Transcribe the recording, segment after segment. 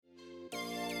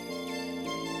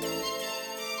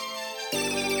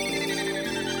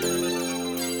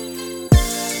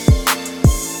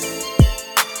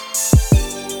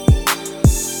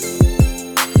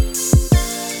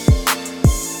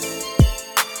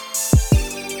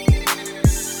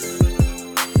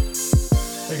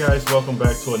Hey guys, welcome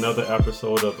back to another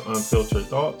episode of Unfiltered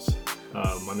Thoughts.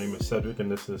 My name is Cedric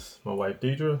and this is my wife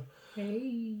Deidre.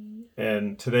 Hey.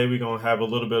 And today we're going to have a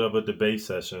little bit of a debate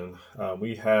session.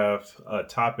 We have a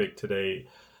topic today,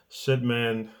 should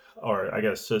men, or I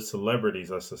guess should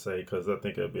celebrities, I should say, because I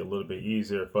think it'd be a little bit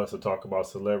easier for us to talk about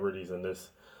celebrities in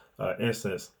this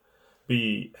instance,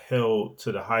 be held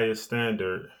to the highest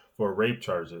standard for rape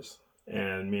charges.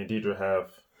 And me and Deidre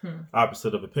have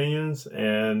opposite of opinions,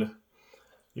 and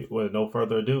with no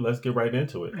further ado, let's get right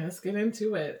into it. Let's get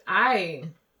into it. I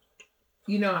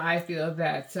feel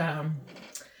that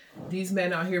these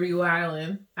men out here be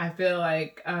wilding. I feel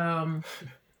like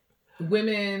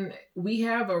women, we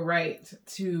have a right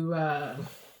to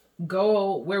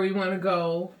go where we want to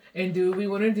go and do what we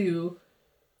want to do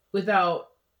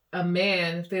without a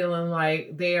man feeling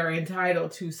like they are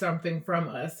entitled to something from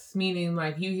us. Meaning,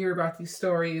 like, you hear about these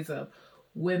stories of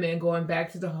women going back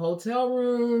to the hotel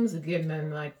rooms and getting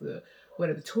in like the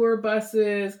tour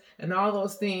buses and all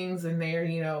those things, and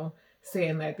they're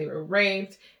saying that they were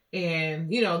raped. And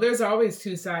there's always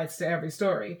two sides to every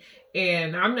story,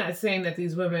 and I'm not saying that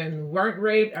these women weren't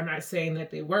raped. I'm not saying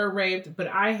that they were raped, but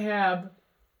I have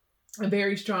a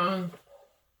very strong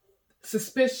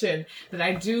suspicion that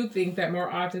I do think that more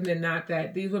often than not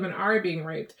that these women are being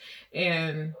raped.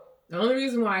 And the only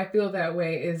reason why I feel that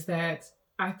way is that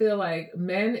I feel like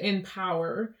men in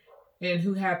power and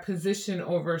who have position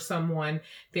over someone,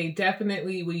 they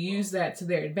definitely will use that to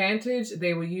their advantage.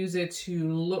 They will use it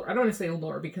to lure. I don't want to say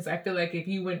lure, because I feel like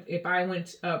if I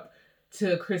went up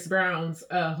to Chris Brown's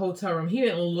hotel room, he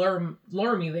didn't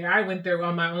lure me there. I went there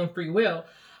on my own free will.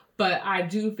 But I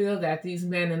do feel that these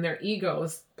men and their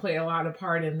egos play a lot of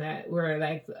part in that, where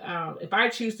like if I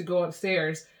choose to go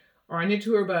upstairs or on your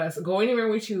tour bus, go anywhere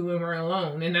with you when we're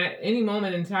alone, and at any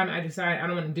moment in time I decide I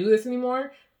don't want to do this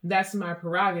anymore, that's my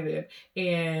prerogative.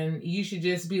 And you should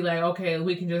just be like, okay,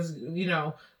 we can just,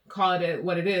 call it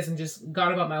what it is and just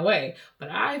gone about my way. But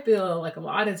I feel like a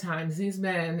lot of times these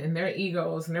men and their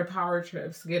egos and their power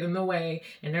trips get in the way,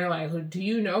 and they're like, do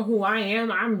you know who I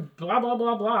am? I'm blah, blah,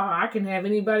 blah, blah. I can have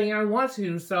anybody I want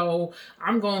to. So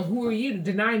I'm going, who are you to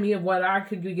deny me of what I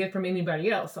could get from anybody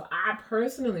else? So I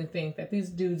personally think that these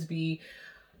dudes they be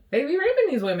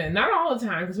raping these women. Not all the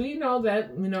time, because we know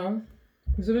that,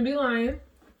 these women be lying.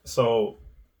 So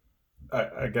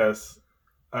I guess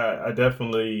I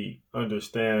definitely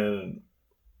understand,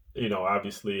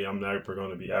 obviously I'm never going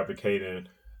to be advocating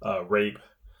rape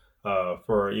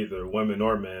for either women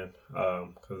or men,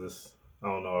 because I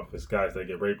don't know if it's guys that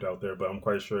get raped out there, but I'm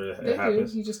quite sure it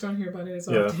happens. You just don't hear about it as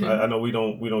often. Yeah, I know we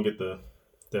don't get the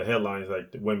headlines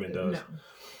like the women does. No.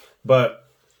 But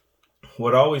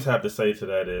what I always have to say to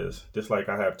that is, just like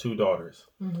I have two daughters,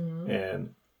 Mm-hmm.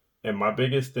 and my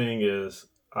biggest thing is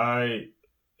I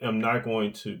am not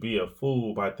going to be a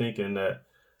fool by thinking that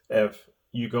if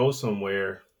you go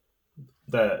somewhere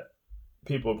that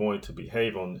people are going to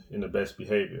behave in the best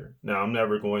behavior. Now, I'm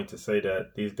never going to say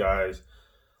that these guys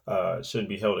shouldn't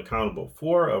be held accountable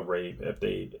for a rape if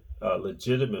they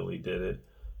legitimately did it.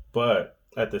 But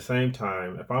at the same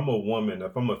time, if I'm a woman,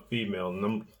 if I'm a female,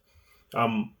 and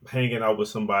I'm hanging out with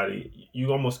somebody,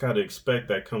 you almost got to expect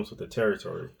that comes with the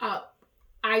territory.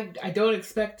 I don't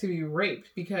expect to be raped,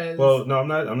 because... Well, no,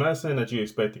 I'm not saying that you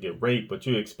expect to get raped, but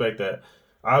you expect that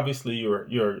obviously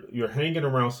you're hanging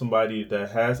around somebody that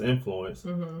has influence,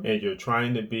 and you're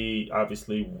trying to be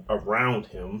obviously around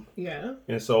him. Yeah.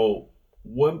 And so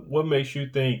what makes you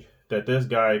think that this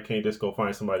guy can't just go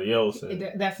find somebody else?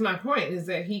 That's my point, is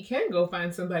that he can go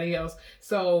find somebody else.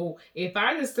 So if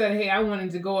I just said, hey, I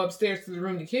wanted to go upstairs to the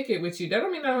room to kick it with you, that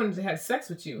don't mean I wanted to have sex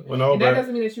with you. Well, no, and that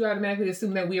doesn't mean that you automatically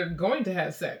assume that we are going to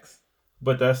have sex.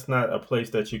 But that's not a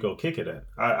place that you go kick it at.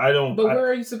 I don't. But where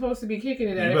are you supposed to be kicking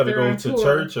it at? You better go to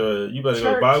church, or you better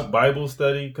go Bible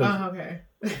study. Okay.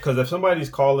 Because if somebody's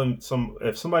calling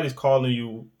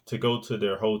you to go to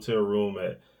their hotel room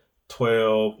at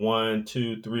 12, 1,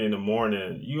 2, 3 in the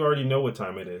morning, you already know what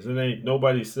time it is. It ain't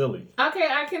nobody silly. Okay,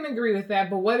 I can agree with that.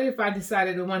 But what if I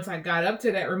decided that once I got up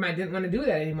to that room, I didn't want to do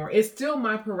that anymore? It's still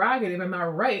my prerogative and my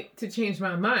right to change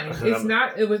my mind. It's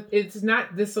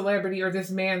not this celebrity or this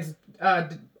man's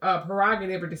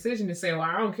prerogative or decision to say, well,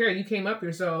 I don't care. You came up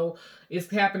here, so it's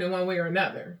happening one way or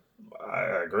another.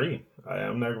 I agree. I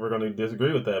am never going to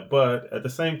disagree with that. But at the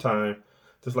same time,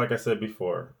 just like I said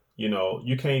before,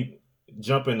 you can't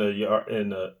jump in the yard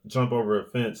jump over a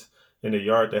fence in a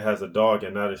yard that has a dog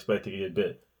and not expect to get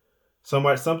bit.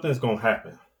 Something's gonna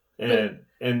happen, and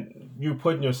you're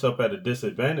putting yourself at a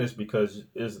disadvantage, because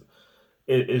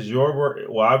it is your work.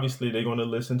 Well, obviously they're gonna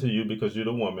listen to you because you're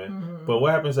the woman. But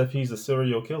what happens if he's a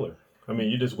serial killer? I mean,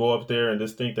 you just go up there and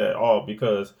just think that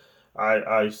because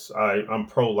I'm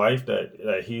pro-life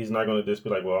that he's not going to just be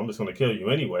like, well, I'm just going to kill you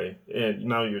anyway. And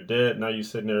now you're dead. Now you're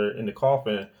sitting there in the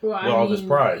coffin Well, with I all this mean,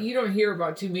 pride. you don't hear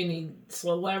about too many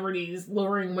celebrities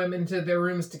luring women to their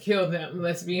rooms to kill them.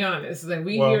 Let's be honest. Like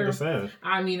we Well, I'm hear, just saying.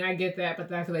 I mean, I get that,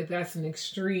 but I feel like that's an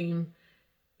extreme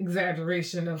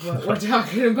exaggeration of what we're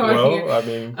talking about Well, here. I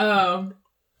mean,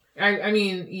 I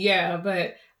mean, yeah,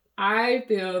 but I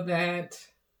feel that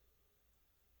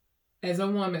as a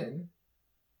woman,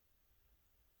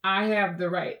 I have the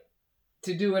right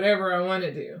to do whatever I want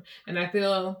to do. And I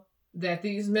feel that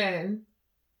these men,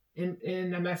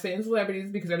 and I'm not saying celebrities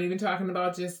because I'm even talking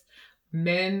about just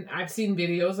men. I've seen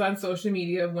videos on social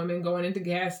media of women going into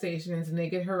gas stations and they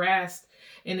get harassed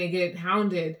and they get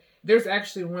hounded. There's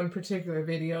actually one particular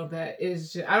video that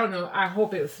is just, I don't know, I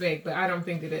hope it's fake, but I don't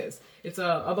think it is. It's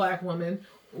a black woman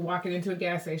walking into a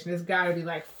gas station. There's got to be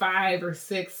like 5 or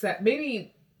 6,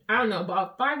 maybe, I don't know,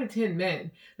 about 5 to 10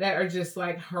 men that are just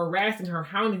like harassing her,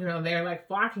 hounding her, and they're like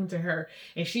flocking to her.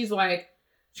 And she's like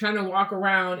trying to walk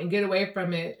around and get away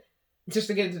from it just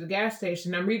to get into the gas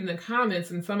station. I'm reading the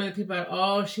comments and some of the people are,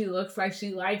 oh, she looks like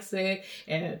she likes it.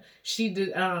 And she did,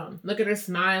 look at her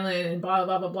smiling and blah,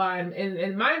 blah, blah, blah. And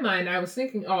in my mind, I was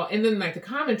thinking, oh, and then like the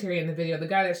commentary in the video, the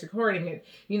guy that's recording it,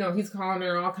 you know, he's calling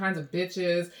her all kinds of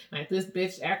bitches. Like this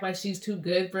bitch act like she's too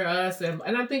good for us. And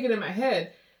I'm thinking in my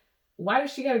head, why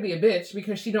does she got to be a bitch?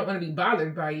 Because she don't want to be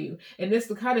bothered by you. And this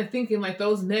the kind of thinking like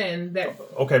those men that...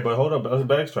 Okay, but hold up. Let's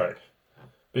backtrack.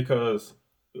 Because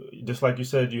just like you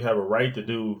said, you have a right to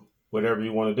do whatever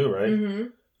you want to do, right? Mm-hmm.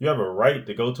 You have a right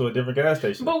to go to a different gas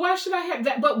station. But why should I have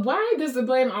that? But why does the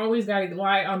blame always got to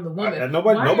lie on the woman?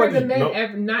 Nobody, why are the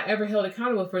men not ever held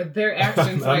accountable for their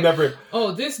actions?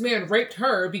 Oh, this man raped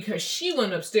her because she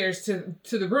went upstairs to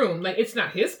the room. Like, it's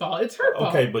not his fault. It's her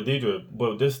fault. Okay, but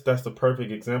Deidre, that's the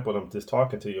perfect example I'm just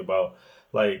talking to you about.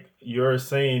 Like, you're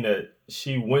saying that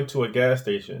she went to a gas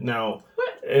station. Now,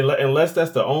 unless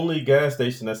that's the only gas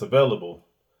station that's available.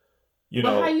 But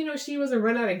how you know she wasn't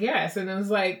run out of gas? And it was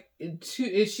like,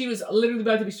 she was literally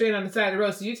about to be straight on the side of the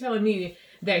road. So you're telling me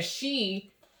that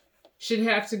she should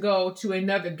have to go to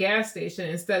another gas station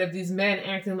instead of these men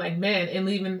acting like men and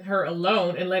leaving her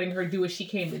alone and letting her do what she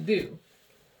came to do?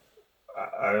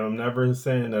 I'm never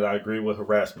saying that I agree with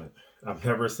harassment. I'm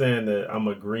never saying that I'm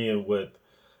agreeing with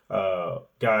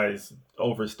guys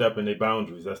overstepping their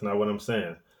boundaries. That's not what I'm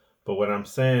saying. But what I'm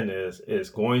saying is,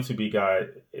 it's going to be guys.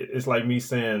 It's like me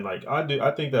saying, like, I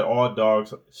think that all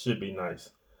dogs should be nice.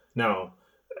 Now,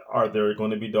 are there going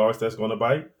to be dogs that's going to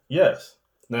bite? Yes.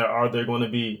 Now, are there going to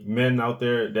be men out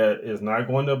there that is not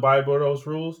going to abide by those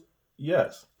rules?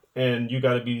 Yes. And you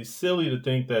got to be silly to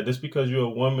think that just because you're a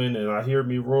woman and I hear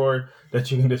me roar, that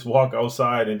you can just walk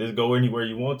outside and just go anywhere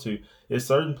you want to. In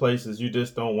certain places, you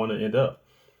just don't want to end up.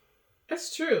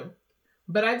 That's true.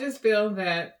 But I just feel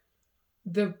that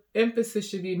the emphasis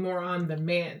should be more on the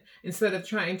man instead of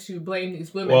trying to blame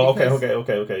these women. Well, okay.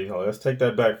 Let's take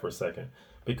that back for a second,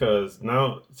 because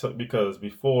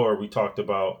before we talked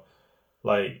about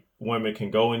like women can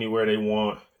go anywhere they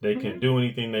want, they can do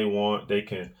anything they want, they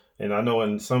can, and I know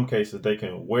in some cases they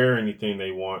can wear anything they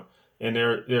want, and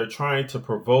they're trying to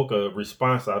provoke a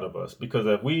response out of us, because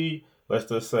if we, let's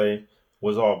just say,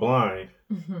 was all blind,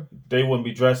 they wouldn't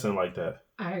be dressing like that.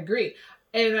 I agree,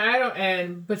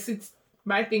 but since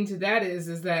my thing to that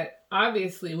is that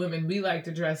obviously women, we like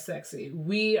to dress sexy.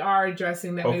 We are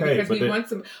dressing that way because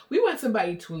we want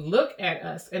somebody to look at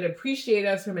us and appreciate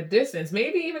us from a distance,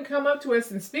 maybe even come up to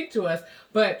us and speak to us.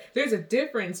 But there's a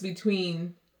difference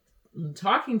between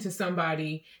talking to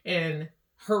somebody and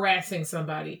harassing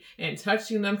somebody and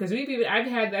touching them, because I've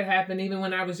had that happen even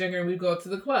when I was younger and we'd go to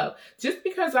the club. Just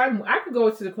because I could go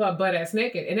to the club butt ass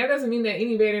naked, and that doesn't mean that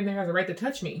anybody in there has a right to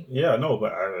touch me. Yeah, no,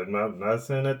 but I'm not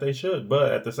saying that they should.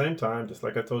 But at the same time, just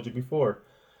like I told you before,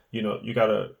 you know, you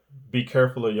gotta be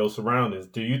careful of your surroundings.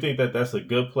 Do you think that that's a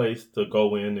good place to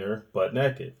go in there butt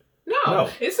naked?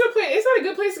 No. It's not a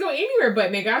good place to go anywhere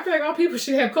butt naked. I feel like all people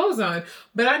should have clothes on.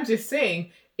 But I'm just saying,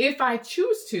 if I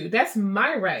choose to, that's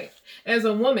my right as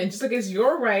a woman. Just like it's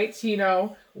your right to, you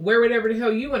know, wear whatever the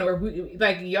hell you want to wear.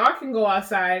 Like, y'all can go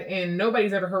outside and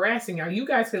nobody's ever harassing y'all. You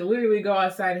guys could literally go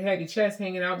outside and have your chest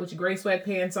hanging out with your gray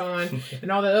sweatpants on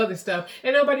and all that other stuff.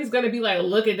 And nobody's going to be like,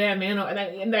 look at that man.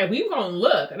 And that we're going to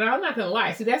look. And I'm not going to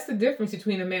lie. See, that's the difference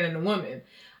between a man and a woman.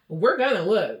 We're going to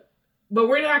look. But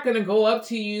we're not going to go up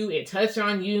to you and touch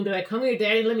on you and be like, come here,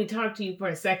 daddy, let me talk to you for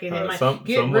a second. And like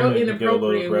get real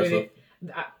inappropriate with it.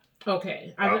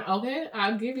 Okay,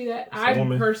 I'll give you that. I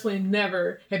personally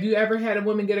never. Have you ever had a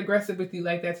woman get aggressive with you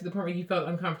like that to the point where you felt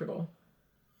uncomfortable?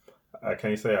 I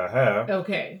can't say I have.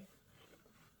 Okay.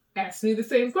 ask me the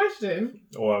same question.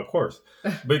 Well, of course,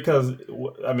 because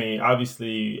I mean,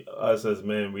 obviously, us as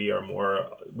men, we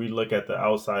look at the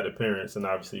outside appearance, and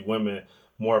obviously, women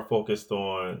more focused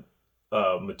on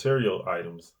material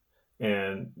items,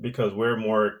 and because we're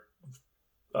more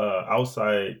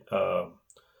outside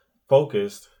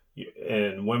focused,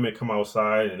 and women come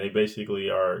outside, and they basically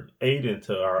are aiding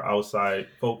to our outside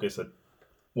focus.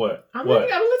 What? I'm What?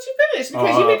 gonna let you finish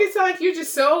because you make it sound like you're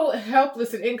just so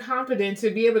helpless and incompetent to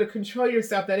be able to control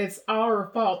yourself that it's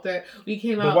our fault that we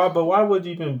came out. But why would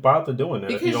you even bother doing that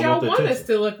Because if you don't y'all want the want attention? us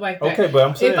to look like that. Okay, but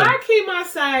I'm saying if I came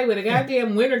outside with a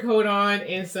goddamn winter coat on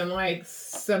and some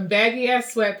baggy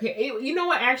ass sweatpants, you know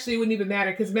what? Actually, it wouldn't even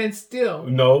matter because men still.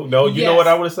 No. You know what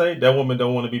I would say? That woman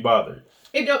don't want to be bothered.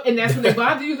 And that's when they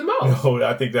bother you the most. No,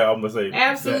 I think that I'm gonna say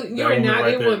absolutely. You are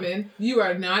not a woman. You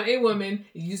are not a woman.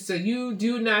 So you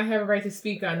do not have a right to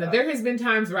speak on that. There has been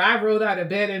times where I rolled out of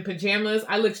bed in pajamas.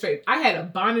 I looked straight. I had a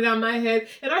bonnet on my head,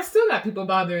 and I still got people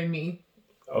bothering me.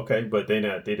 Okay, but they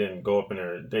didn't go up in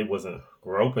there. They wasn't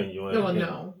groping you.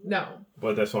 No.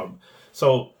 But that's what.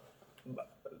 So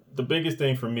the biggest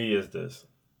thing for me is this.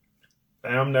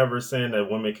 I'm never saying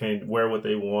that women can't wear what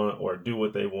they want or do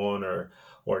what they want or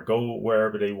go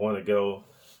wherever they want to go.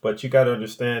 But you got to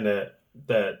understand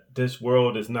that this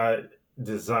world is not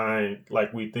designed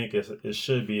like we think it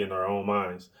should be in our own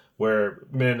minds, where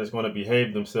men is going to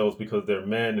behave themselves because they're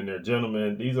men and they're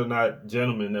gentlemen. These are not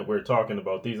gentlemen that we're talking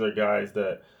about. These are guys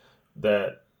that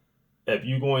if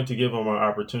you're going to give them an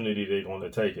opportunity, they're going to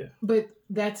take it. But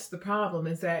that's the problem,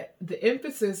 is that the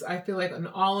emphasis, I feel like, on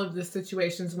all of the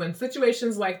situations, when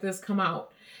situations like this come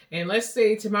out, and let's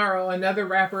say tomorrow another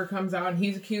rapper comes out and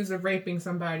he's accused of raping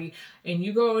somebody, and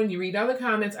you go and you read all the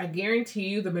comments, I guarantee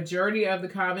you the majority of the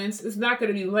comments is not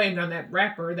going to be blamed on that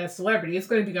rapper, that celebrity. It's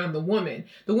going to be on the woman.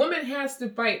 The woman has to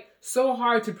fight so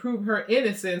hard to prove her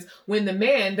innocence when the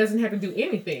man doesn't have to do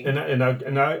anything. And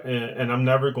I'm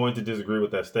never going to disagree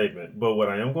with that statement. But what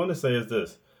I am going to say is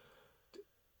this.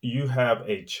 You have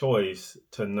a choice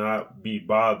to not be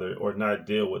bothered or not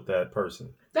deal with that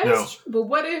person. That is true. But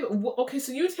what if, okay,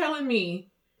 so you're telling me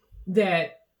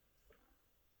that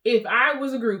if I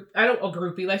was a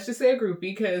groupie, let's just say a groupie,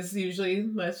 because usually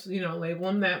let's, label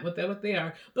them that, what they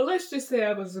are. But let's just say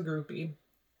I was a groupie.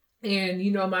 And,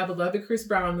 my beloved Chris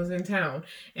Brown was in town.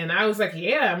 And I was like,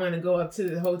 yeah, I'm going to go up to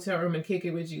the hotel room and kick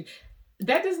it with you.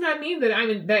 That does not mean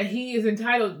that that he is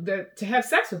entitled to have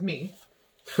sex with me.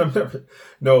 I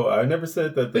never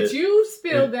said that. But you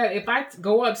feel that if I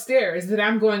go upstairs, that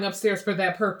I'm going upstairs for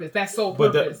that purpose, that sole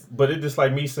purpose. But it's just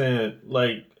like me saying,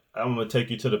 like, I'm going to take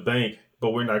you to the bank, but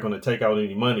we're not going to take out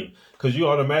any money. Because you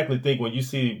automatically think when you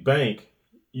see bank,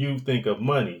 you think of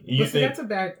money. That's a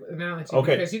bad analogy.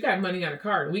 Okay. Because you got money on a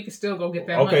card. We can still go get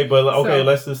that money. Okay,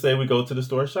 let's just say we go to the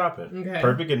store shopping. Okay.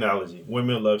 Perfect analogy.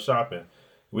 Women love shopping.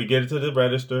 We get it to the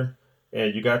register,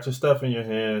 and you got your stuff in your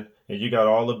hand, and you got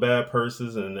all the bad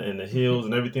purses and the heels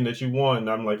and everything that you want. And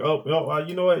I'm like,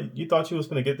 you know what? You thought you was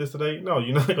going to get this today? No,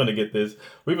 you're not going to get this.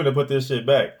 We're going to put this shit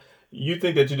back. You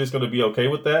think that you're just going to be okay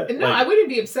with that? No, I wouldn't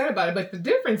be upset about it. But the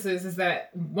difference is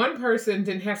that one person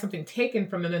didn't have something taken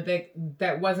from them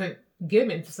that wasn't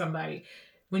given to somebody.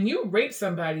 When you rape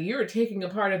somebody, you're taking a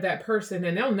part of that person,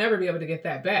 and they'll never be able to get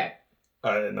that back.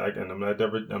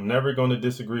 I'm never going to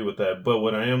disagree with that. But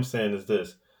what I am saying is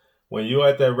this. When you're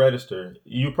at that register,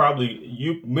 you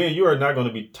are not going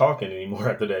to be talking anymore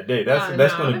after that day.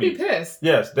 That's going to be pissed.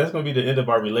 Yes, that's going to be the end of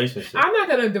our relationship. I'm not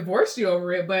going to divorce you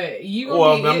over it, but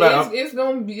it's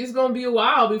going to be a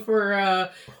while before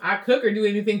I cook or do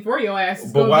anything for your ass.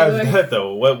 But why is that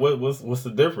though? What's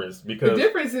the difference? Because the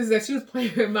difference is that she was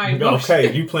playing with my emotions.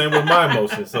 Okay, you playing with my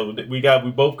emotions, so we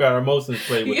both got our emotions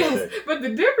played with. Yes, but the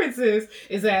difference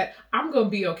is that I'm going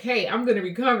to be okay. I'm going to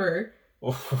recover.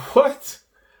 What?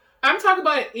 I'm talking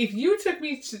about if you took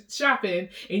me shopping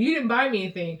and you didn't buy me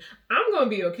anything, I'm going to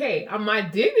be okay. My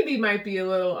dignity might be a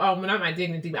little, not my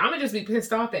dignity, but I'm going to just be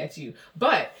pissed off at you.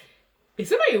 But if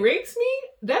somebody rapes me,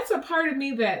 that's a part of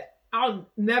me that I'll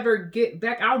never get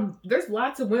back. There's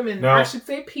lots of women, I should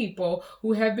say people,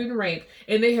 who have been raped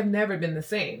and they have never been the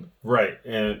same. Right.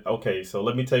 And okay, so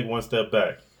let me take one step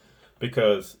back,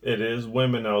 because it is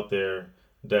women out there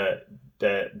that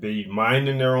be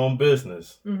minding their own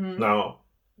business. Mm-hmm. Now,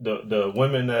 the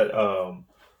women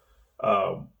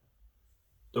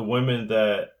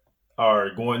that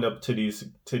are going up to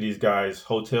these guys'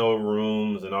 hotel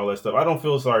rooms and all that stuff, I don't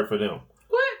feel sorry for them.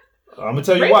 What? I'm gonna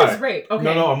tell you why. Is rape. Okay.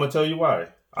 No, I'm gonna tell you why.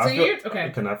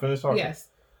 Okay. Can I finish talking? Yes.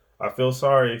 I feel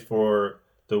sorry for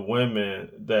the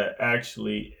women that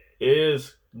actually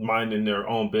is minding their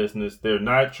own business. They're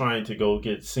not trying to go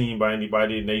get seen by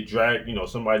anybody, and they drag,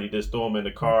 somebody just throw them in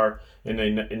the car, and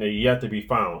they yet to be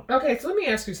found. Okay, so let me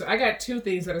ask you. So I got two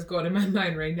things that is going in my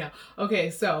mind right now. Okay,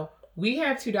 so we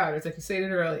have two daughters, like you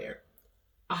stated earlier.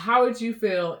 How would you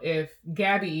feel if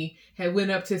Gabby had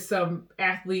went up to some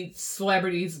athlete,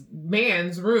 celebrity's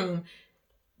man's room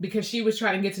because she was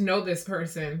trying to get to know this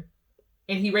person,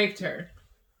 and he raped her?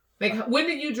 Like, when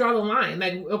did you draw the line?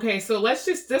 Like, okay, so let's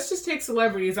just take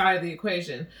celebrities out of the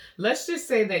equation. Let's just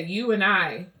say that you and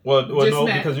I. Well, no,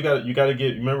 met. Because you got to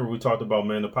get. Remember, we talked about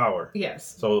man of power.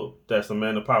 Yes. So that's a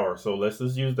man of power. So let's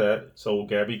just use that. So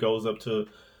Gabby goes up to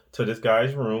this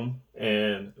guy's room,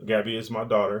 and Gabby is my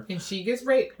daughter, and she gets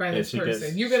raped by this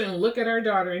person. You're gonna look at our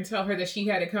daughter and tell her that she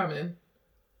had it coming.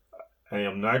 I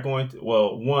am not going to.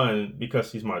 Well, one, because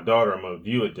she's my daughter, I'm gonna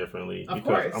view it differently. Of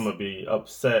because course. I'm gonna be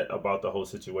upset about the whole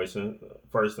situation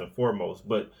first and foremost.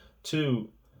 But two,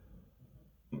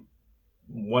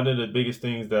 one of the biggest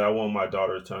things that I want my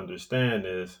daughter to understand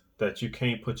is that you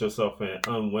can't put yourself in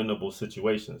unwinnable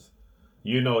situations.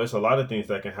 It's a lot of things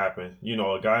that can happen.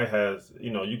 A guy has,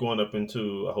 you're going up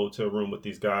into a hotel room with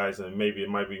these guys, and maybe it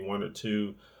might be one or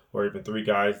two or even three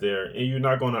guys there, and you're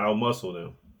not going to outmuscle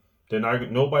them.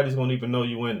 Nobody's going to even know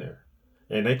you in there,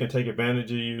 and they can take advantage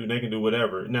of you. They can do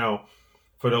whatever. Now,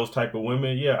 for those type of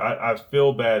women, yeah, I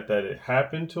feel bad that it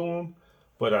happened to them,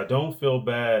 but I don't feel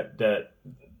bad that,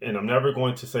 and I'm never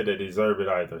going to say they deserve it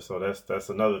either. So that's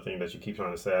another thing that you keep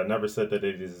trying to say. I never said that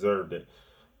they deserved it.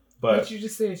 But you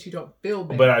just said that you don't feel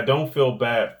bad. But I don't feel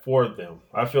bad for them.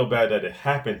 I feel bad that it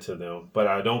happened to them, but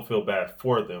I don't feel bad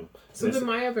for them. So then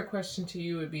my other question to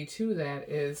you would be to that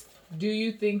is, do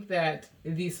you think that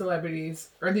these celebrities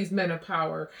or these men of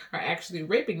power are actually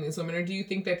raping these women, or do you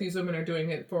think that these women are doing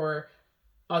it for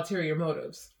ulterior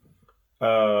motives?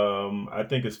 I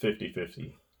think it's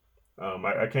 50-50.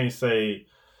 I can't say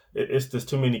it's just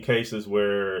too many cases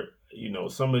where,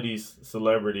 some of these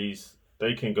celebrities,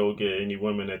 they can go get any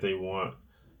women that they want.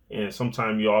 And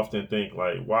sometimes you often think,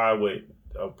 like, why would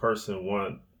a person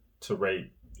want to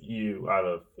rape you out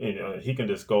of, he can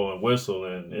just go and whistle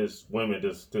and it's women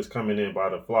just coming in by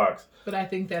the flocks. But I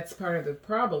think that's part of the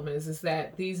problem is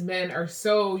that these men are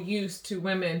so used to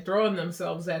women throwing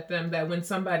themselves at them that when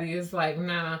somebody is like,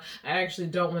 nah, I actually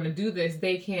don't want to do this,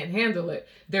 they can't handle it.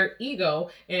 Their ego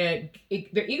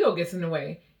gets in the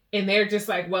way. And they're just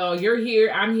like, well, you're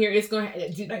here, I'm here. It's going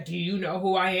to, do you know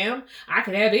who I am? I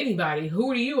could have anybody.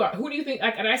 Who do you think?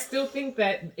 Like, and I still think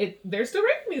that they're still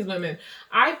raping these women.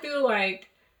 I feel like,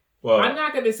 I'm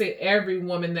not going to say every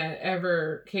woman that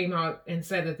ever came out and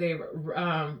said that they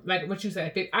were, like what you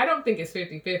said, I don't think it's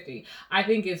 50-50. I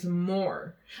think it's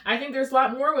more. I think there's a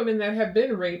lot more women that have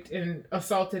been raped and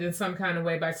assaulted in some kind of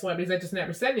way by celebrities that just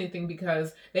never said anything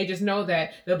because they just know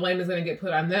that the blame is going to get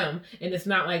put on them. And it's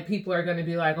not like people are going to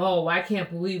be like, oh, I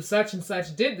can't believe such and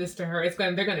such did this to her.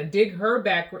 They're going to dig her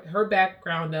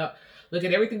background up. Look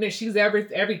at everything that she's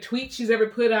every tweet she's ever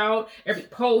put out, every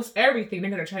post, everything. They're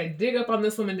going to try to dig up on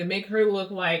this woman to make her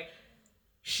look like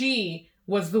she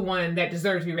was the one that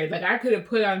deserves to be raped. Like, I could have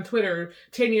put on Twitter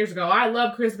 10 years ago, I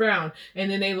love Chris Brown.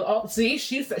 And then they,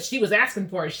 she was asking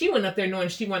for it. She went up there knowing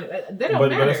she wanted it. That don't matter.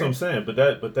 But that's what I'm saying.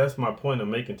 But that's my point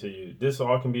I'm making to you. This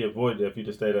all can be avoided if you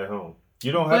just stayed at home.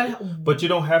 You don't have, but you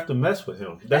don't have to mess with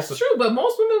him. That's true. But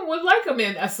most women would like him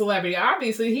in a celebrity.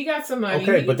 Obviously, he got some money.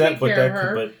 Okay, but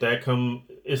that come.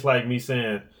 It's like me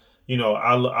saying,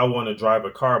 I want to drive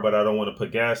a car, but I don't want to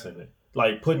put gas in it.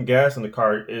 Like, putting gas in the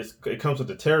car it comes with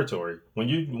the territory. When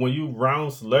you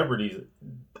round celebrities,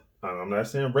 I'm not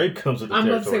saying rape comes with the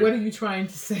territory. I'm going to say, what are you trying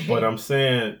to say? But I'm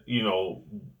saying,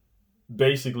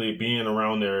 basically being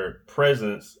around their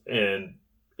presence and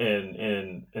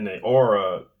their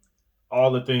aura. All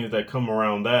the things that come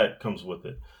around that comes with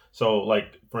it. So,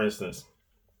 like, for instance,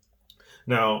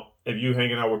 now, if you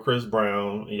hanging out with Chris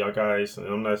Brown, and y'all guys, and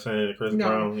I'm not saying that Chris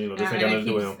Brown, this ain't got nothing to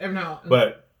do with him. No.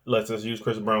 But let's just use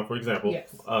Chris Brown, for example.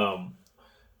 Yes.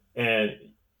 And,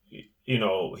 he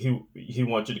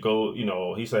wants you to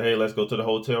go, he said, hey, let's go to the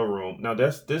hotel room. Now,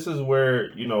 this is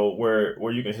where,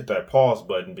 where you can hit that pause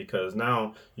button, because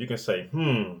now you can say,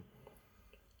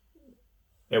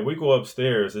 if we go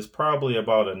upstairs, it's probably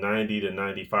about a 90 to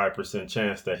 95%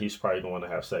 chance that he's probably going to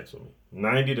have sex with me.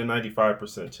 90 to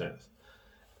 95% chance.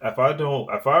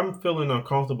 If I'm feeling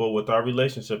uncomfortable with our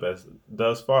relationship as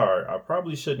thus far, I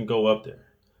probably shouldn't go up there.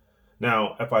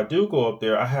 Now, if I do go up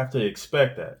there, I have to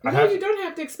expect that. You don't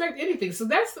have to expect anything. So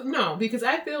because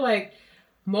I feel like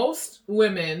most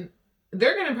women,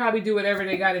 they're going to probably do whatever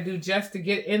they got to do just to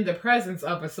get in the presence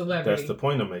of a celebrity. That's the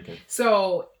point I'm making.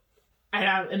 So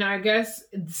And I guess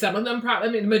some of them probably,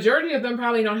 I mean, the majority of them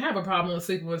probably don't have a problem with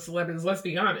sleeping with celebrities. Let's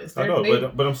be honest. I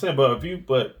know, but I'm saying,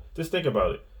 but just think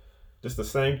about it. It's the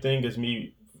same thing as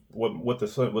me with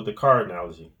the car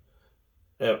analogy.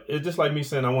 It's just like me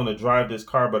saying I want to drive this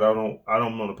car, but I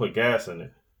don't want to put gas in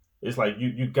it. It's like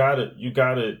you gotta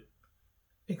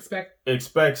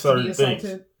expect certain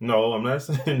things. No, I'm not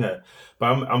saying that, but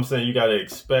I'm saying you gotta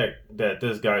expect that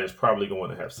this guy is probably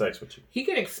going to have sex with you. He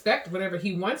can expect whatever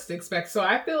he wants to expect. So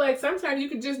I feel like sometimes you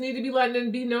could just need to be letting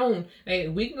it be known. Hey,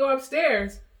 we can go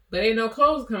upstairs, but ain't no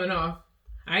clothes coming off.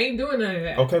 I ain't doing none of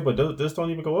that. Okay, but this don't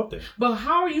even go up there. But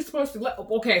how are you supposed to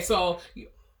okay, so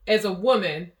as a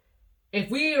woman, if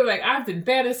we are like, I've been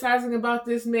fantasizing about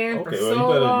this man for so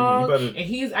long,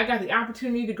 and I got the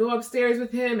opportunity to go upstairs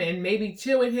with him and maybe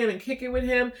chill with him and kick it with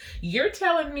him, you're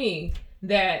telling me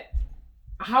that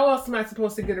how else am I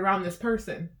supposed to get around this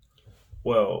person?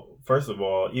 Well, first of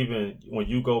all, even when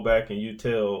you go back and you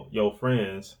tell your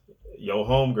friends, your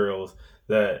homegirls,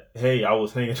 that, hey, I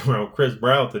was hanging around Chris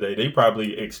Brown today, they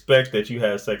probably expect that you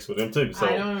had sex with him too. So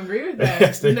I don't agree with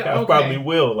that. I probably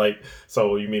will. Like,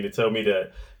 so you mean to tell me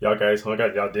that y'all guys hung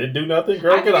out, y'all didn't do nothing?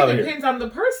 Girl, get out of here. It depends on the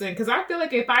person, because I feel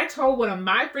like if I told one of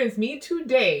my friends,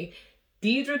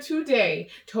 Deidre today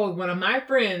told one of my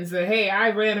friends that, hey,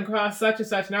 I ran across such and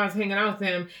such and I was hanging out with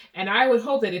him, and I would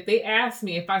hope that if they asked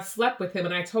me if I slept with him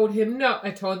and I told them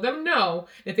no,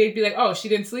 that they'd be like, oh, she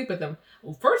didn't sleep with him.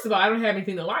 Well, first of all, I don't have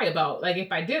anything to lie about. Like,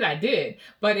 if I did, I did.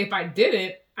 But if I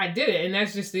didn't, I did it, and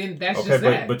that's just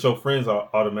that. But your friends are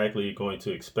automatically going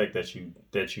to expect that you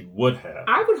would have.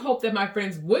 I would hope that my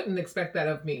friends wouldn't expect that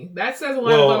of me. That says a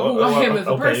lot about who I am as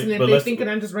a person. If they're thinking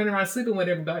I'm just running around sleeping with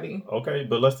everybody. Okay,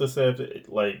 but let's just say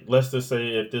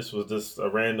if this was just a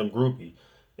random groupie,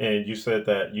 and you said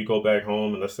that you go back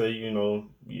home, and let's say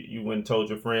you went and told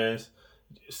your friends.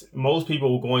 Most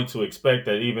people are going to expect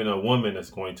that. Even a woman is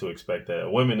going to expect that. A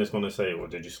woman is going to say, well,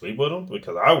 did you sleep with him?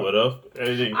 Because I would have.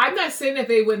 I'm not saying that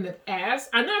they wouldn't have asked.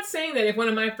 I'm not saying that if one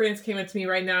of my friends came up to me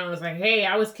right now and was like, hey,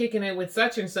 I was kicking it with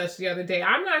such and such the other day.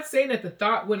 I'm not saying that the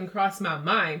thought wouldn't cross my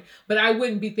mind, but I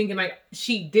wouldn't be thinking like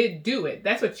she did do it.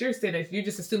 That's what you're saying. You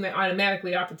just assume that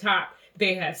automatically off the top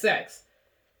they had sex.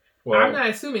 Well, I'm not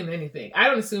assuming anything. I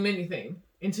don't assume anything.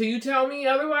 Until you tell me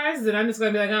otherwise, then I'm just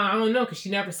going to be like, oh, I don't know, because she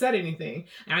never said anything.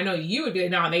 And I know you did.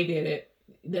 No, they did it.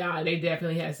 No, they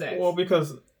definitely had sex. Well,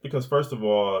 because first of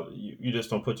all, you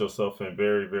just don't put yourself in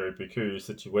very, very peculiar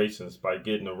situations by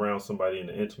getting around somebody in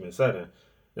an intimate setting.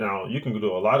 Now, you can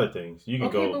do a lot of things. You can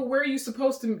go. But where are you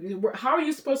supposed to? How are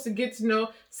you supposed to get to know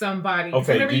somebody?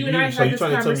 Okay, so you're trying to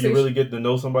tell me you really get to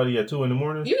know somebody at 2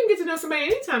 a.m? You can get to know somebody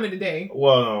any time of the day.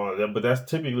 Well, no, but that's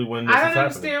typically when this is happening. I don't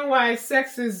understand why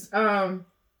sex is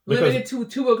limited to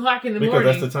 2 o'clock in the morning.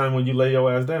 Because that's the time when you lay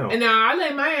your ass down. And now I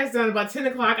lay my ass down about 10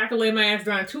 o'clock. I can lay my ass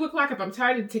down at 2 o'clock if I'm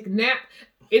tired to take a nap.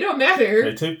 It don't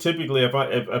matter. Typically,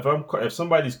 if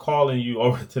somebody's calling you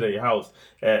over to their house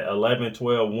at 11,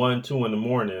 12, 1, 2 in the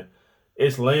morning,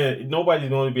 it's laying. Nobody's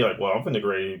going to be like, well, I'm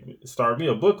finna start me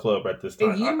a book club at this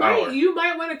time. You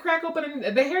might want to crack open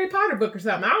the Harry Potter book or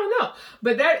something. I don't know.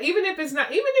 But that even in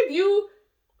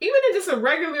just a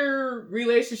regular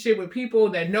relationship with people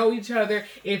that know each other,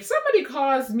 if somebody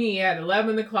calls me at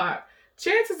 11 o'clock,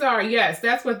 chances are, yes,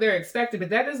 that's what they're expecting, but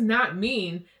that does not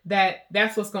mean that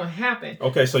that's what's going to happen.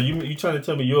 Okay, so you trying to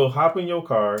tell me you'll hop in your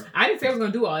car? I didn't say I was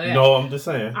going to do all that. No, I'm just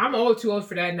saying. I'm too old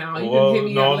for that now. You can hit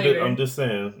me up later. I'm just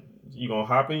saying. You're going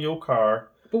to hop in your car.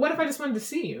 But what if I just wanted to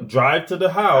see you? Drive to the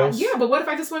house. Yeah, but what if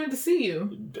I just wanted to see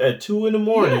you? At 2 a.m?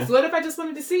 Yes, what if I just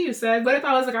wanted to see you, Seth? What if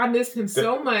I was like, I missed him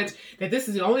so much that this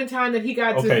is the only time that he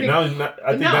got to... Okay,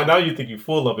 now you think you're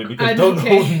full of it because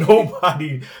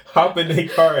nobody hop in their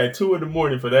car at 2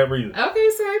 a.m. for that reason. Okay,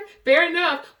 Seth, fair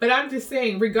enough. But I'm just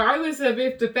saying, regardless of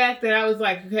if the fact that I was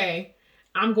like, okay,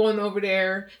 I'm going over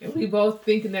there and we both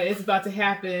thinking that it's about to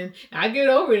happen. I get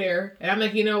over there and I'm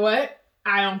like, you know what?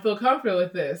 I don't feel comfortable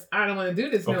with this. I don't want to do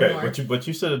this no more. Okay, but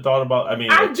you should have thought about. I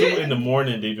mean, at 2 a.m,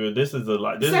 Deidre, this is a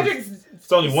lot.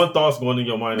 It's only one thought's going in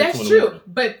your mind. That's true,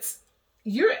 but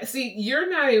you're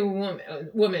not a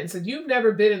woman, so you've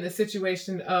never been in the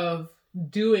situation of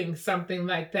doing something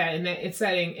like that in that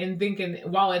setting and thinking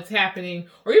while it's happening,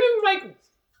 or even like,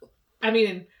 I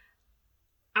mean,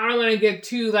 I don't want to get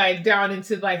too like down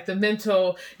into like the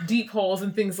mental deep holes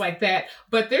and things like that,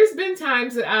 but there's been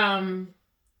times that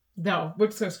no, we're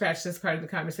just going to scratch this part of the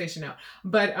conversation out.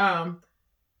 But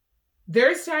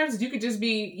there's times that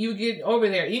you get over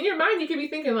there. In your mind, you could be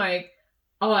thinking like,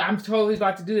 oh, I'm totally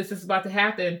about to do this. This is about to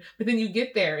happen. But then you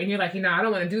get there and you're like, I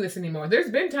don't want to do this anymore.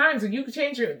 There's been times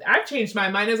when I've changed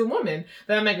my mind as a woman.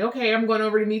 That I'm like, okay, I'm going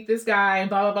over to meet this guy and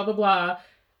blah, blah, blah, blah, blah.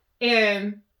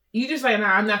 And You just like, nah,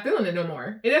 I'm not feeling it no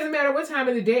more. It doesn't matter what time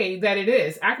of the day that it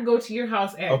is. I could go to your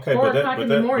house at 4:00 in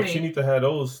the morning. But you need to have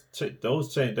those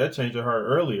change of heart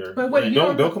earlier. But what, you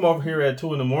don't come over here at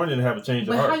 2 a.m. and have a change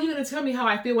of heart. But how are you going to tell me how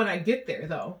I feel when I get there,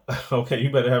 though? Okay, you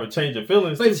better have a change of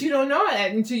feelings. But too. You don't know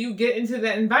that until you get into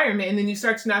that environment, and then you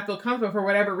start to not feel comfortable for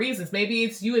whatever reasons. Maybe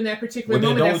it's you in that particular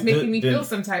moment that's making me feel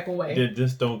some type of way. Then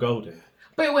just don't go there.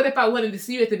 But what if I wanted to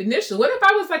see you at the initial? What if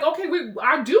I was like, okay,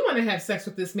 I do want to have sex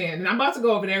with this man, and I'm about to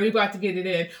go over there, and we're about to get it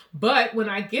in. But when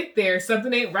I get there,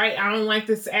 something ain't right. I don't like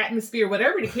this atmosphere,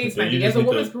 whatever the case might be. As a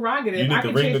woman's prerogative, you need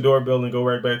to ring the doorbell and go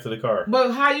right back to the car.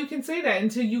 But how you can say that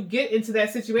until you get into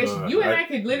that situation? You and I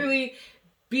could literally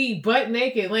be butt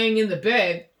naked, laying in the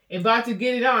bed, and about to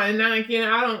get it on, and I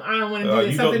don't want to do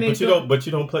this.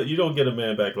 But you don't get a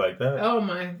man back like that. Oh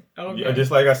my! Okay.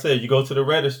 Just like I said, you go to the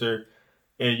register.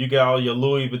 And you got all your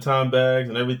Louis Vuitton bags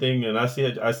and everything, and I see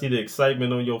the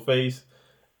excitement on your face,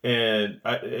 and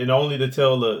only to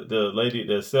tell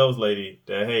the sales lady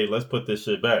that, hey, let's put this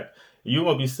shit back. You're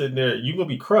gonna be sitting there, you're gonna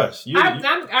be crushed. I'm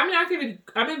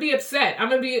gonna be upset. I'm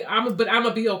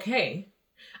gonna be okay.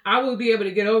 I will be able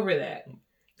to get over that.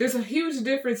 There's a huge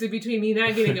difference in between me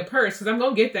not getting a purse, because I'm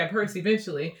gonna get that purse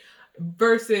eventually,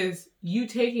 versus you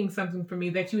taking something from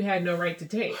me that you had no right to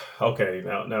take. Okay,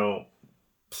 now.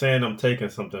 Saying I'm taking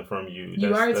something from you.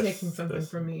 You are taking something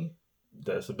from me.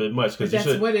 That's a bit much.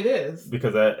 That's what it is.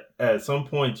 Because at some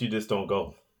point you just don't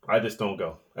go. I just don't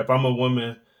go. If I'm a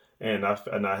woman and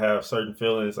I have certain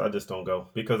feelings, I just don't go.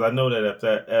 Because I know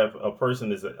that if a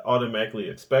person is automatically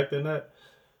expecting that,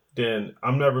 then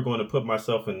I'm never going to put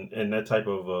myself in that type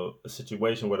of a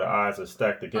situation where the odds are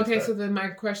stacked against that. Okay, so then my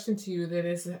question to you then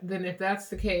if that's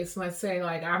the case, let's say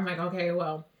like I'm like, okay,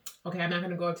 well, okay, I'm not going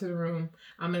to go up to the room.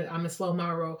 I'm a slow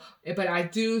my roll. But I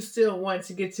do still want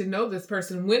to get to know this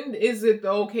person. When is it the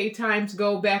okay time to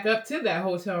go back up to that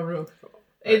hotel room?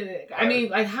 I mean,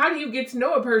 like, how do you get to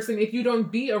know a person if you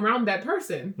don't be around that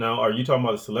person? Now, are you talking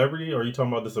about a celebrity or are you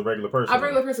talking about just a regular person? A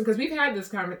regular person, because we've had this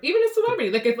conversation. Even a celebrity.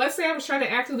 Like, if let's say I was trying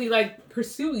to actively, like,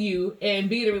 pursue you and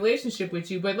be in a relationship with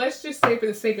you, but let's just say for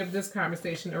the sake of this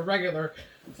conversation, a regular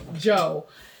Joe.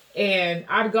 And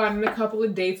I've gone on a couple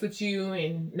of dates with you,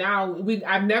 and now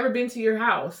I've never been to your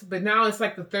house, but now it's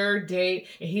like the third date,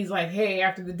 and he's like, hey,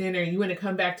 after the dinner, you want to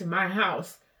come back to my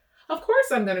house? Of course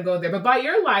I'm going to go there. But by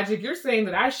your logic, you're saying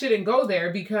that I shouldn't go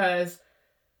there because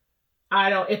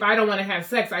if I don't want to have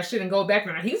sex, I shouldn't go back.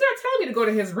 Now, he's not telling me to go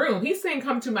to his room. He's saying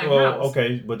come to my house.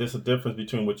 Okay, but there's a difference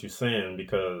between what you're saying,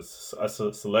 because as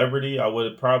a celebrity, I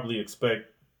would probably expect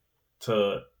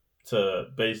to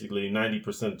basically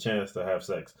 90% chance to have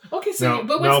sex. Okay, so say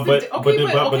the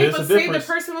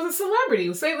person was a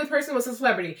celebrity. Say the person was a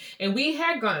celebrity, and we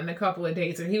had gone on a couple of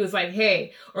dates, and he was like,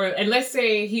 "Hey," and let's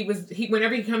say he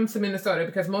whenever he comes to Minnesota,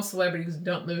 because most celebrities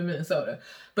don't live in Minnesota,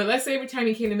 but let's say every time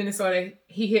he came to Minnesota,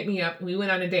 he hit me up and we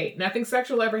went on a date. Nothing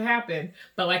sexual ever happened,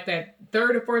 but like that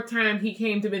third or fourth time he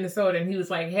came to Minnesota, and he was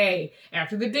like, "Hey,"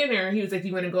 after the dinner, he was like,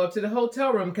 "You want to go up to the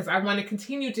hotel room because I want to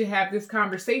continue to have this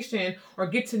conversation or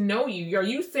get to know you." Are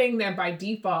you saying that by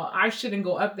default I shouldn't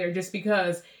go up there just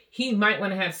because he might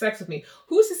want to have sex with me?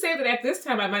 Who's to say that at this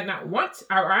time I might not want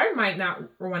or I might not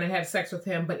want to have sex with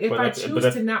him? But if I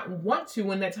choose to not want to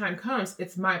when that time comes,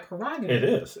 it's my prerogative. It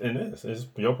is. It's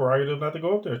your prerogative not to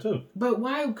go up there too. But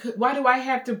why do I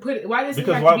have to put it? Why does it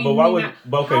have to be why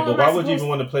would you even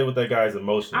want to play with that guy's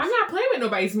emotions? I'm not playing with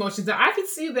nobody's emotions. I could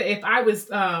see that if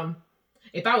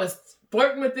I was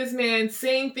flirting with this man,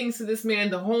 saying things to this man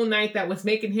the whole night that was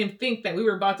making him think that we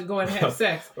were about to go and have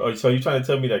sex. So you're trying to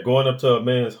tell me that going up to a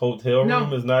man's hotel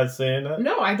room is not saying that?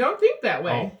 No, I don't think that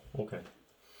way. Oh, okay.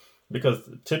 Because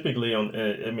typically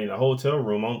a hotel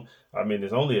room,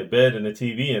 there's only a bed and a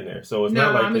TV in there. So it's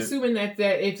not like... I'm assuming that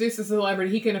if this is a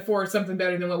celebrity, he can afford something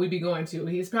better than what we'd be going to.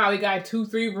 He's probably got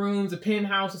 2-3 rooms, a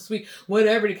penthouse, a suite,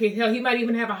 whatever the case. Hell, he might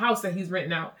even have a house that he's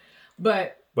renting out.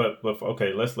 But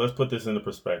okay, let's put this into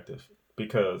perspective.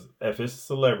 Because if it's a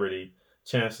celebrity,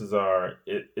 chances are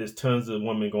it's tons of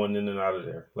women going in and out of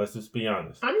there. Let's just be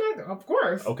honest. I'm not, of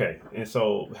course. Okay, and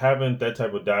so having that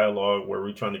type of dialogue where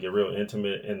we're trying to get real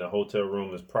intimate in the hotel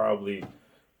room is probably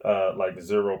like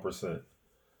 0%.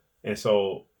 And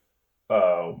so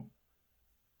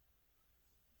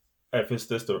if it's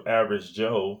just the average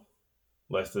Joe,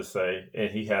 let's just say,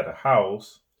 and he had a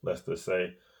house, let's just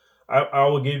say, I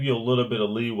will give you a little bit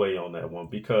of leeway on that one,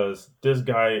 because this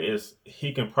guy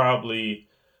he can probably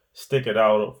stick it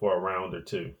out for a round or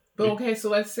two. But okay, so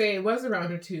let's say it was a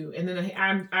round or two, and then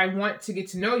I want to get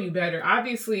to know you better.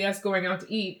 Obviously, us going out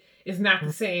to eat is not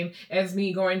the same as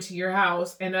me going to your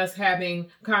house and us having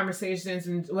conversations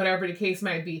and whatever the case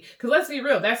might be. Because let's be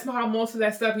real, that's how most of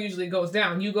that stuff usually goes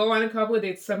down. You go on a couple of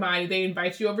dates with somebody, they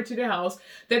invite you over to their house.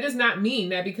 That does not mean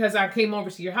that because I came over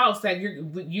to your house that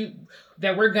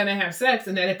that we're gonna have sex,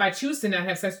 and that if I choose to not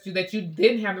have sex with you, that you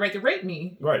didn't have the right to rape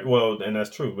me. Right. Well, and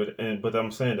that's true. But I'm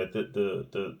saying that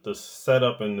the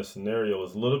setup and the scenario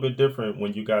is a little bit different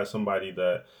when you got somebody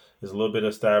that is a little bit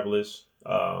established.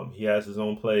 He has his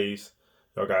own place.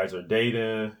 Y'all guys are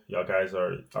dating. Y'all guys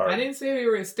are. I didn't say we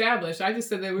were established. I just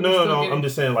said that we were No. getting... I'm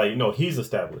just saying, like, he's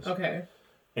established. Okay.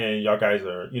 And y'all guys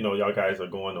are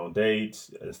going on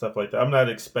dates and stuff like that. I'm not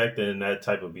expecting that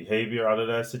type of behavior out of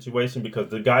that situation because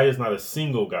the guy is not a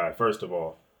single guy, first of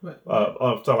all. What?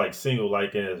 So like single,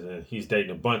 like as in he's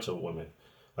dating a bunch of women.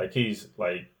 Like he's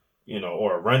like,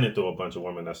 or running through a bunch of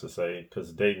women, that's to say,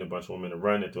 because dating a bunch of women and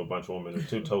running through a bunch of women are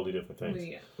two totally different things.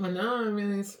 Yeah. Well, no, I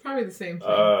mean, it's probably the same thing.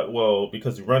 Well,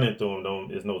 because running through them,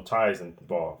 there's no ties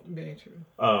involved. Very true.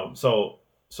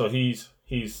 So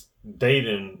he's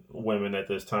dating women at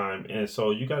this time, and so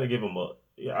you got to give him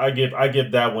I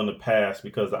give that one a pass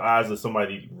because the odds of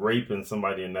somebody raping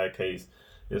somebody in that case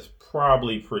is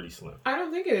probably pretty slim. I don't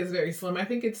think it is very slim. I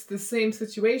think it's the same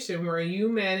situation where you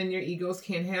men and your egos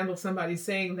can't handle somebody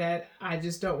saying that I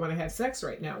just don't want to have sex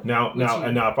right now. Now,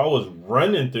 if I was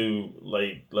running through,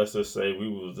 like, let's just say we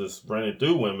was just running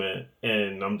through women,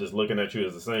 and I'm just looking at you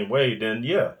as the same way, then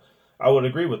yeah, I would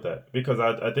agree with that because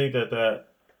I think that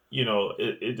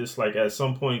it just like at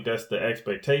some point that's the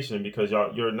expectation because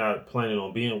you're not planning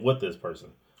on being with this person.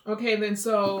 Okay, then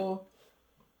so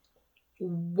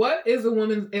what is a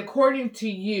woman, according to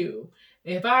you,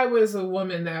 if I was a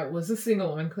woman that was a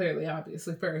single one, clearly,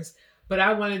 obviously first, but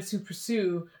I wanted to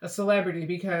pursue a celebrity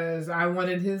because I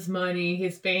wanted his money,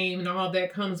 his fame, and all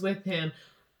that comes with him,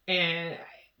 and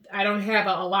I don't have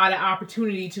a lot of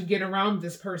opportunity to get around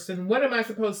this person, what am I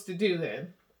supposed to do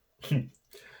then?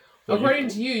 Well, according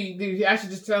to you, I should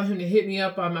just tell him to hit me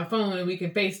up on my phone and we can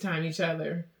FaceTime each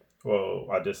other. Well,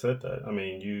 I just said that. I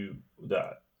mean,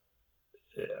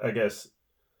 I guess,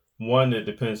 one, it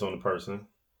depends on the person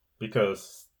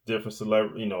because different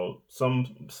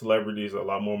some celebrities are a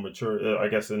lot more mature. I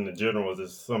guess in the general,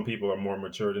 some people are more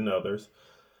mature than others.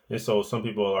 And so some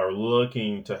people are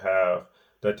looking to have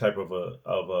that type of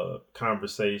a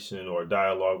conversation or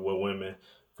dialogue with women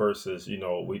versus,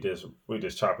 we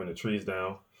just chopping the trees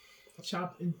down.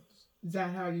 Chopping? Is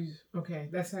that how you... Okay,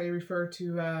 that's how you refer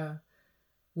to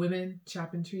women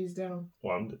chopping trees down?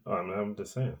 Well, I'm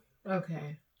just saying.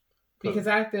 Okay. Because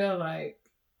I feel like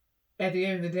at the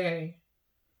end of the day,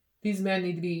 these men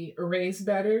need to be raised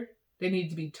better, they need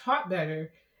to be taught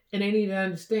better, and they need to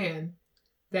understand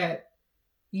that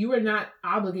you are not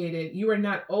obligated, you are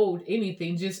not owed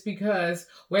anything just because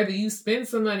whether you spend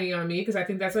some money on me, because I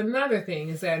think that's another thing,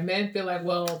 is that men feel like,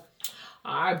 well,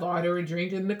 I bought her a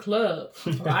drink in the club.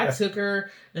 Or I took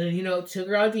her and, took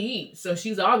her out to eat. So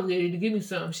she's obligated to give me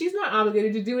some. She's not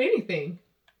obligated to do anything.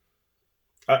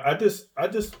 I just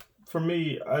for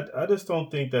me, I just don't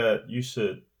think that you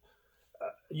should.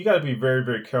 You got to be very,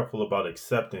 very careful about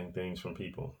accepting things from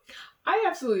people. I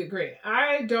absolutely agree.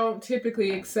 I don't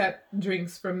typically accept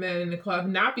drinks from men in the club,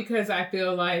 not because I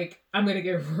feel like I'm going to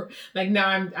get,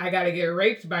 I got to get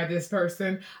raped by this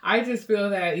person. I just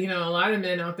feel that, a lot of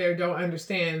men out there don't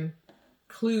understand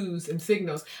clues and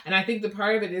signals. And I think the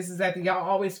part of it is that y'all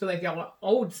always feel like y'all are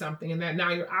owed something and that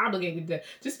now you're obligated to,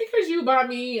 just because you bought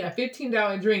me a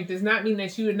 $15 drink does not mean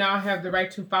that you would now have the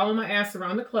right to follow my ass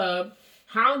around the club,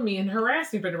 hound me and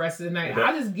harass me for the rest of the night.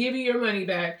 I'll just give you your money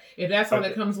back if that's all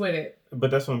that comes with it. But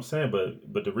that's what I'm saying.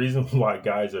 But the reason why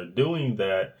guys are doing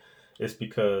that is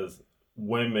because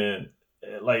women,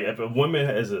 like if a woman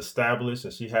is established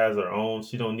and she has her own,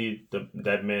 she don't need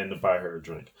that man to buy her a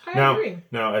drink. I agree.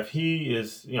 Now, if he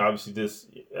is, obviously this,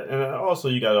 and also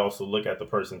you got to also look at the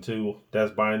person too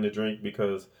that's buying the drink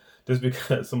because just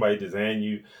because somebody just hand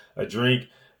you a drink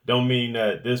don't mean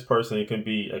that this person can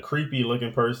be a creepy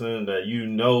looking person that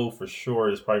for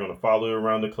sure is probably going to follow you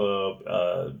around the club,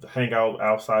 hang out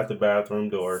outside the bathroom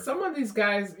door. Some of these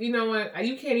guys, you know what?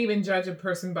 You can't even judge a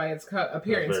person by its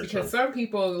appearance because some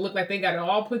people look like they got it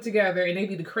all put together and they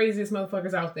be the craziest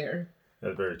motherfuckers out there.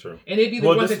 That's very true. And they be the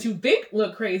ones that you think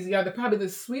look crazy are probably the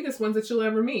sweetest ones that you'll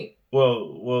ever meet.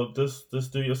 Well, just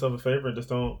do yourself a favor and just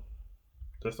don't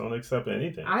accept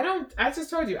anything. I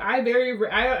just told you.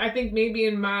 I think maybe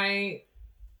in my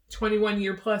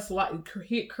 21-year plus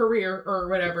career or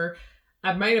whatever,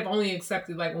 I might have only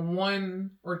accepted like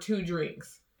 1 or 2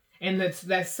 drinks. And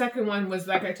that second one was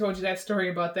like I told you that story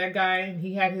about that guy and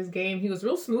he had his game. He was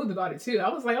real smooth about it too. I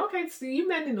was like, okay, see, you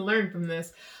men need to learn from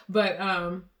this. But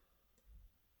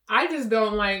I just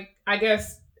don't like, I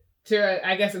guess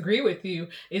agree with you,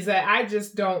 is that I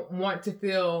just don't want to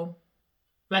feel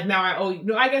like now I owe you.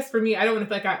 No, I guess for me, I don't want to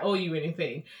feel like I owe you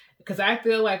anything. Because I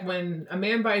feel like when a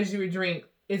man buys you a drink,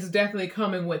 it's definitely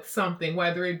coming with something,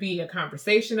 whether it be a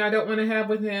conversation I don't want to have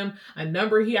with him, a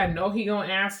number I know he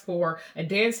gonna ask for, a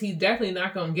dance he's definitely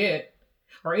not gonna get,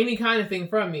 or any kind of thing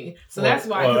from me. So that's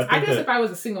why. Well, I guess if I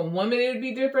was a single woman, it would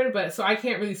be different. But so I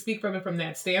can't really speak from it from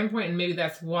that standpoint, and maybe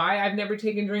that's why I've never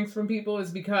taken drinks from people, is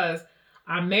because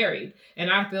I'm married, and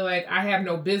I feel like I have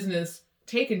no business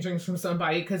taking drinks from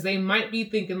somebody, because they might be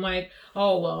thinking like,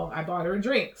 oh well, I bought her a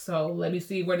drink, so let me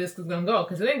see where this is gonna go,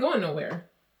 because it ain't going nowhere.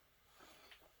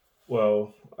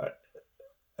 Well,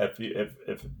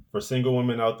 if for single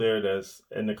women out there that's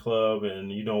in the club and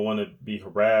you don't want to be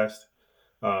harassed,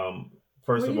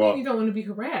 first of all, you don't want to be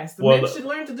harassed. The men should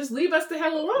learn to just leave us the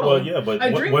hell alone. Well, yeah, but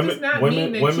a drink does not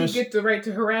mean that you get the right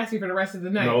to harass you for the rest of the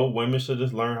night. No, women should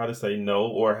just learn how to say no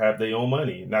or have their own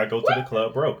money, not go to the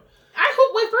club broke. I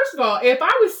hope. Wait, first of all, if I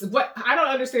was I don't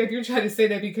understand if you're trying to say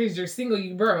that because you're single,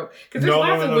 you broke. Because there's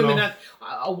lots of women that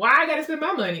why I got to spend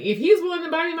my money. If he's willing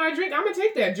to buy me my drink, I'm gonna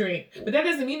take that drink. But that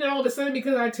doesn't mean that all of a sudden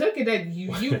because I took it that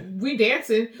we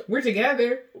dancing, we're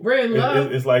together, we're in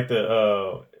love. It's like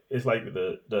the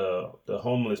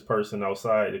homeless person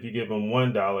outside. If you give him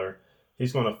 $1,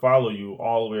 he's going to follow you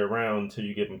all the way around until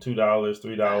you give him $2,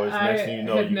 $3. Next thing you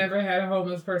know, I've never had a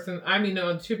homeless person. I mean,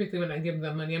 no, typically when I give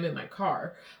them money, I'm in my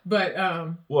car. But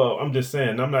well, I'm just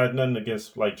saying, I'm not nothing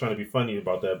against like trying to be funny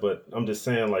about that, but I'm just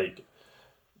saying, like,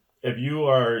 if you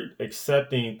are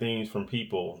accepting things from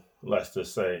people, let's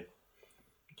just say,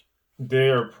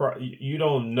 you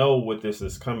don't know what this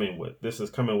is coming with. This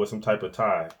is coming with some type of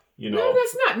tie. You know, no,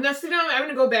 that's not. No, see, I'm going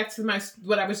to go back to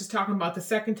what I was just talking about the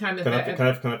second time. Can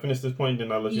I finish this point?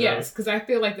 Then I'll let you. Yes, because I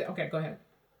feel like okay, go ahead.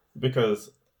 Because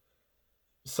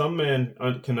some men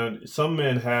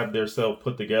have their self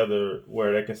put together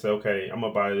where they can say, okay, I'm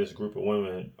gonna buy this group of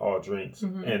women all drinks,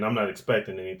 and I'm not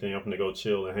expecting anything. I'm gonna go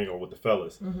chill and hang out with the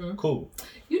fellas. Cool.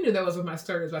 You knew that was what my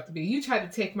story was about to be. You tried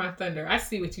to take my thunder. I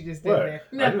see what you just did there.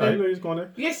 Nothing. I know he's going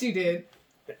there. Yes, you did.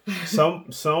 Some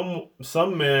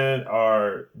men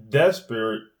are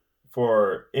desperate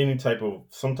for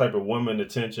some type of woman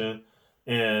attention,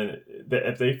 and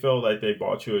if they feel like they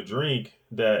bought you a drink,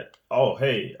 that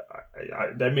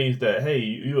that means that hey,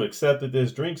 you accepted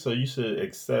this drink, so you should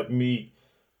accept me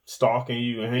stalking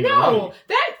you and hanging around you. No,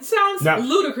 that sounds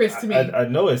ludicrous to me. I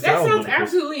know it sounds ludicrous.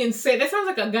 Absolutely insane. That sounds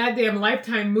like a goddamn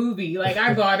Lifetime movie. Like,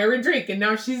 I bought her a drink and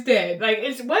now she's dead. Like,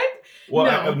 it's what? Well,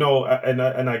 I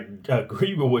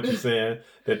agree with what you're saying,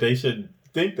 that they should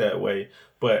think that way.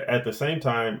 But at the same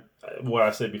time, what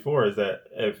I said before is that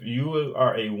if you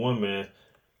are a woman,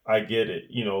 I get it,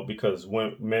 because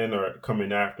when men are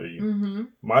coming after you.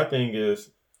 My thing is,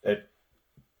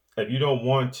 if you don't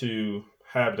want to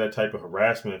have that type of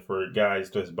harassment for guys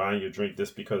just buying your drink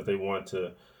just because they want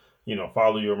to,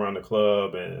 follow you around the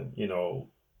club and,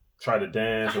 try to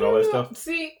dance and all that stuff.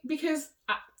 See, because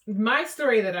my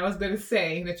story that I was going to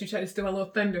say that you tried to steal a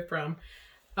little thunder from,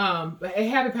 it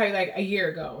happened probably like a year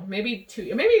ago, maybe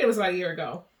it was about a year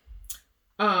ago.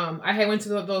 I had went to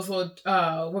those little,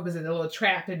 what was it? The little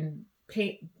trap and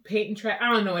paint and trap.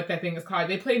 I don't know what that thing is called.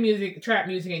 They play music, trap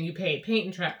music, and you paint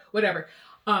and trap, whatever.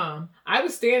 I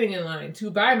was standing in line to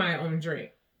buy my own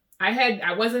drink.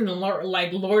 I wasn't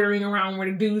loitering around where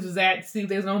the dudes was at to see if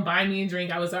they was gonna buy me a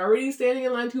drink. I was already standing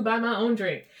in line to buy my own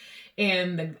drink.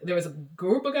 And there was a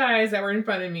group of guys that were in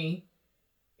front of me,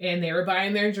 and they were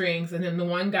buying their drinks. And then the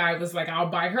one guy was like, I'll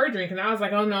buy her drink. And I was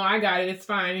like, oh no, I got it. It's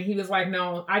fine. And he was like,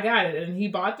 no, I got it. And he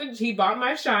bought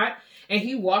my shot and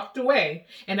he walked away.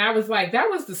 And I was like,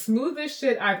 that was the smoothest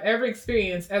shit I've ever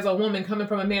experienced as a woman coming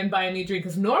from a man buying me a drink.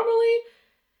 Because normally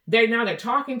they're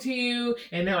talking to you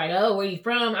and they're like, oh, where you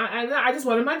from? I just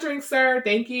wanted my drink, sir.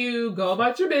 Thank you. Go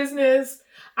about your business.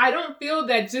 I don't feel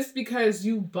that just because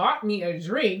you bought me a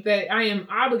drink that I am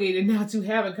obligated now to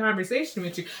have a conversation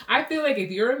with you. I feel like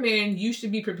if you're a man, you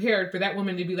should be prepared for that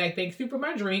woman to be like, thanks you for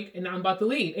my drink, and I'm about to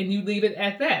leave. And you leave it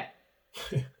at that.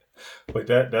 But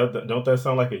don't that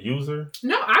sound like a user?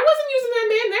 No, I wasn't using that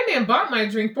man. That man bought my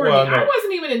drink for me. I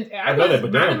wasn't even in. I know that,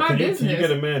 but damn, my business. Can you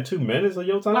get a man 2 minutes of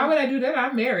your time? Why would I do that?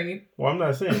 I'm married. Well, I'm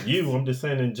not saying you. I'm just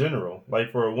saying in general.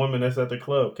 Like for a woman that's at the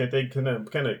club, can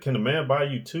a man buy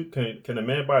you can a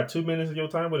man buy 2 minutes of your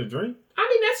time with a drink? I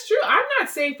mean, that's true. I'm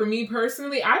not saying for me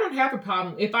personally, I don't have a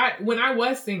problem. When I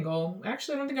was single,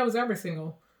 actually, I don't think I was ever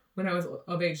single when I was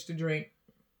of age to drink.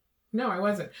 No, I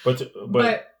wasn't.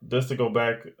 But just to go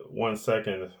back 1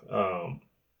 second,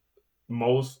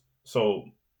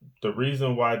 the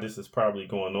reason why this is probably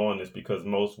going on is because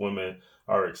most women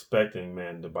are expecting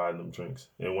men to buy them drinks.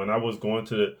 And when I was going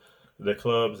to the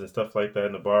clubs and stuff like that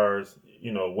in the bars,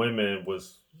 women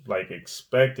was like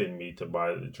expecting me to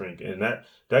buy the drink, and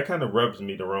that kind of rubs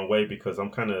me the wrong way because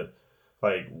I'm kind of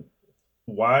like,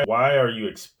 why are you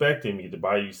expecting me to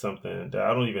buy you something that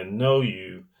I don't even know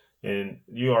you, and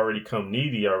you already come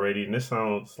needy already, and this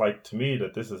sounds like to me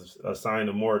that this is a sign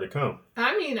of more to come.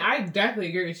 I mean, I definitely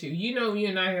agree with you. You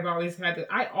and I have always had this.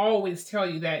 I always tell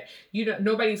you that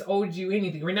nobody's owed you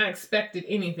anything. We're not expected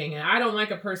anything, and I don't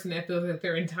like a person that feels that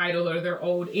they're entitled or they're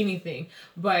owed anything.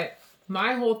 But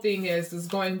my whole thing is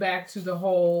going back to the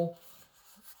whole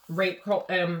rape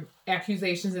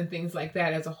accusations and things like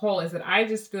that as a whole, is that I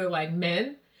just feel like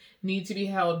men need to be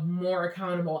held more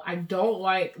accountable. I don't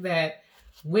like that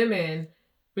women,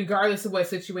 regardless of what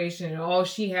situation,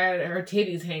 she had her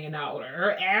titties hanging out or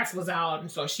her ass was out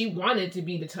and so she wanted to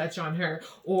be the touch on her,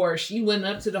 or she went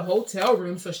up to the hotel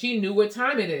room so she knew what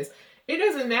time it is. It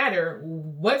doesn't matter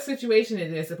what situation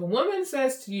it is. If a woman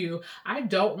says to you, I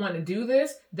don't want to do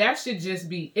this, that should just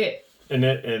be it.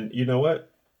 And you know what?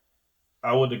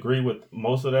 I would agree with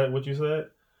most of that, what you said.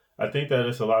 I think that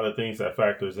it's a lot of things that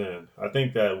factors in. I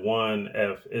think that one,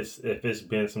 if it's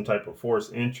been some type of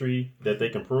forced entry that they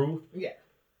can prove, yeah,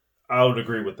 I would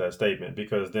agree with that statement,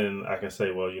 because then I can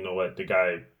say, well, you know what, the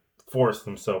guy forced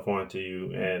himself onto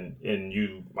you and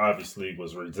you obviously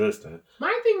was resistant.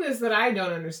 My thing is that I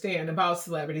don't understand about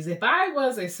celebrities. If I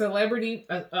was a celebrity,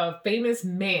 a famous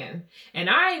man, and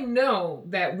I know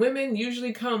that women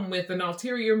usually come with an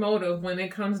ulterior motive when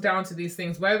it comes down to these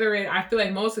things, I feel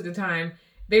like most of the time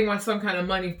they want some kind of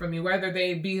money from you, whether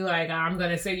they be like, I'm going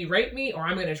to say you raped me or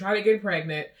I'm going to try to get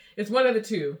pregnant. It's one of the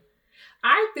two.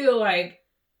 I feel like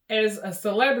as a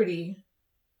celebrity,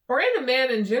 or in a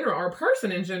man in general, or a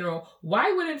person in general,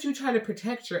 why wouldn't you try to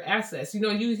protect your assets? You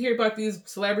hear about these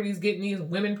celebrities getting these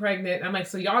women pregnant. I'm like,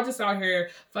 so y'all just out here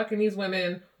fucking these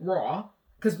women raw?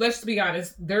 Because let's be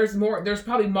honest, there's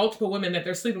probably multiple women that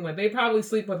they're sleeping with. They probably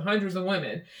sleep with hundreds of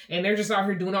women, and they're just out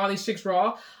here doing all these chicks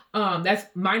raw. That's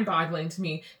mind-boggling to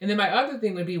me. And then my other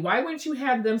thing would be, why wouldn't you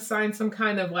have them sign some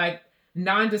kind of like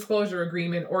non-disclosure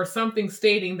agreement or something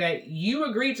stating that you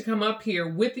agreed to come up here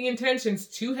with the intentions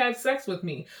to have sex with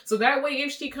me? So that way,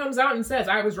 if she comes out and says,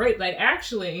 I was raped, like,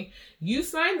 actually, you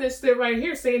signed this thing right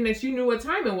here saying that you knew what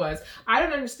time it was. I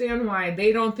don't understand why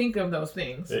they don't think of those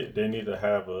things. They need to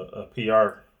have a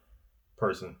PR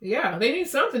person. Yeah, they need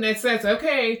something that says,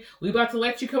 okay, we about to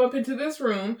let you come up into this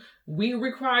room. We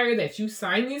require that you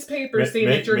sign these papers saying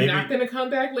that you're not going to come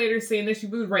back later saying that you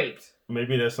was raped.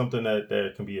 Maybe that's something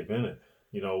that can be invented.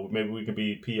 Maybe we can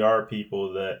be PR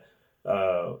people that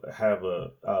have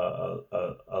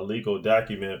a legal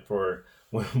document for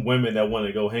women that want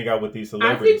to go hang out with these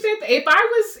celebrities. I think that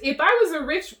if I was a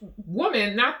rich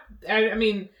woman, I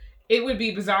mean, it would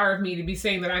be bizarre of me to be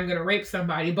saying that I'm going to rape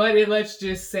somebody, but let's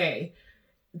just say,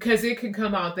 because it could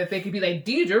come out that they could be like,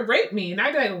 Deidre raped me, and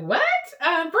I'd be like, what?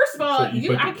 First of all, I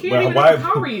can't even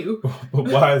overpower you. But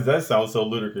why does that sound so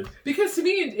ludicrous? Because to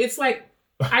me, it's like,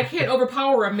 I can't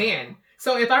overpower a man.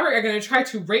 So if I were going to try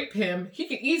to rape him, he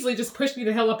could easily just push me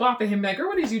the hell up off of him. Like, girl,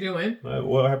 what is you doing?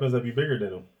 What happens if you're bigger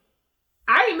than him?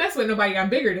 I ain't messing with nobody I'm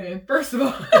bigger than, first of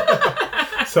all.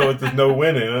 So there's no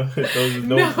winning, huh? There's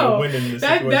no winning in this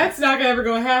situation. That's not ever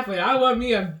going to happen. I want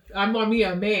me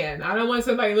a man. I don't want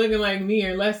somebody looking like me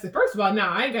or less. First of all,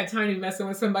 I ain't got time to be messing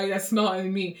with somebody that's smaller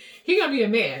than me. He going to be a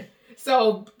man.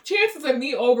 So chances of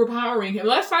me overpowering him,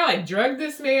 unless I like drug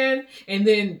this man and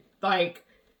then like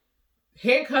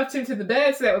handcuffed him to the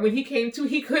bed so that when he came to,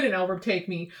 he couldn't overtake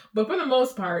me. But for the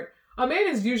most part, a man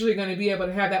is usually going to be able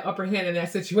to have that upper hand in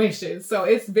that situation. So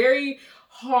it's very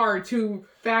hard to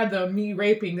fathom me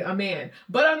raping a man.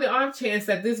 But on the off chance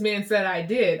that this man said I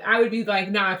did, I would be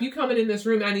like, nah, if you coming in this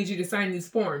room, I need you to sign these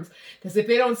forms. Because if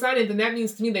they don't sign it, then that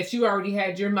means to me that you already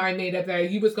had your mind made up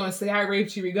that you was going to say I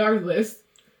raped you regardless.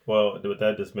 Well,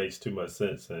 that just makes too much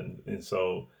sense. And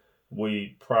so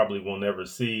we probably will never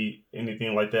see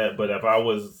anything like that. But if I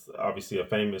was obviously a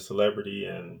famous celebrity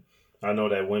and I know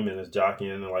that women is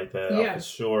jockeying and like that, I for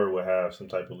sure would have some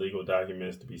type of legal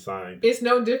documents to be signed. It's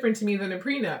no different to me than a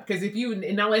prenup. Because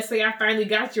now let's say I finally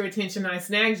got your attention and I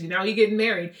snagged you. Now you're getting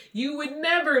married. You would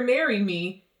never marry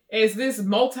me as this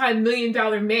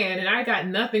multi-million-dollar man and I got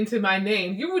nothing to my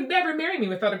name. You would never marry me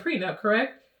without a prenup,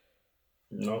 correct?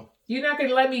 No. You're not going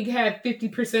to let me have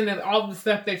 50% of all the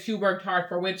stuff that you worked hard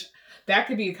for, which that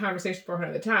could be a conversation for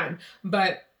another time.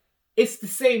 But it's the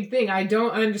same thing. I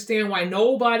don't understand why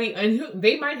nobody, and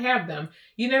they might have them.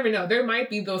 You never know. There might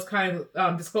be those kind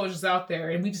of disclosures out there,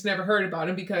 and we just never heard about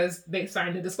them because they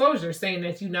signed a disclosure saying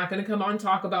that you're not going to come on and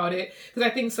talk about it. Because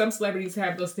I think some celebrities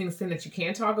have those things saying that you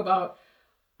can't talk about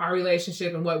our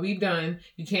relationship and what we've done.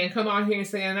 You can't come out here and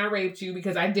say, and I raped you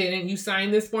because I didn't. You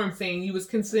signed this form saying you was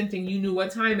consenting. You knew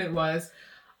what time it was.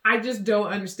 I just don't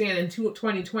understand in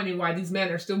 2020 why these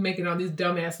men are still making all these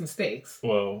dumbass mistakes.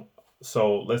 Well,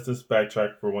 so let's just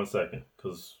backtrack for 1 second,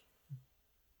 because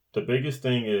the biggest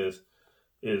thing is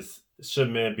should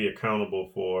men be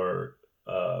accountable for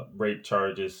rape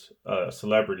charges?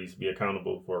 Celebrities be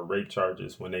accountable for rape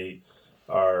charges when they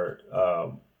are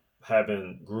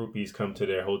having groupies come to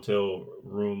their hotel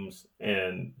rooms,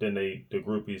 and then the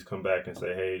groupies come back and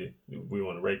say, "Hey, we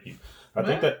want to rape you." I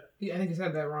think you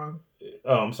said that wrong.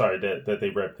 Oh, I'm sorry that they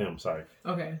raped him. Sorry.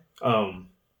 Okay.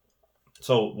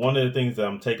 So one of the things that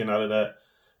I'm taking out of that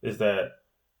is that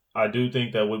I do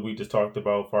think that what we just talked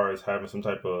about, as far as having some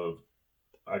type of,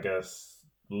 I guess,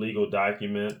 legal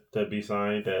document to be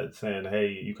signed that saying, "Hey,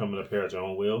 you coming up here at your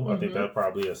own will." I think that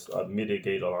probably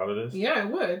mitigate a lot of this. Yeah,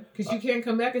 it would, because you can't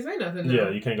come back and say nothing now. Yeah,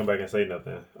 you can't come back and say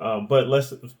nothing. But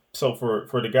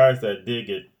for the guys that did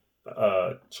get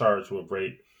charged with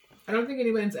rape, I don't think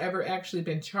anyone's ever actually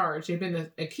been charged. They've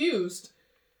been accused,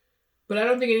 but I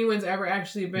don't think anyone's ever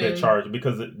actually been charged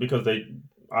because they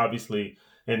obviously,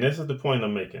 and this is the point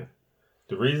I'm making.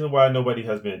 The reason why nobody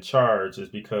has been charged is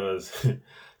because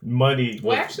money.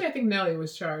 Well, actually, I think Nelly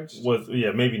was charged.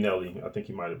 Maybe Nelly. I think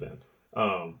he might have been.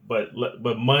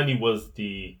 But money was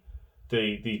the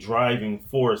driving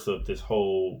force of this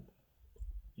whole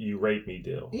 "you rape me"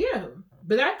 deal. Yeah,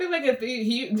 but I feel like if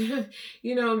he,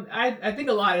 I think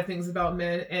a lot of things about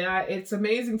men, and it's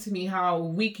amazing to me how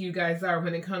weak you guys are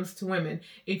when it comes to women.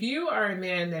 If you are a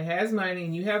man that has money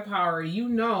and you have power,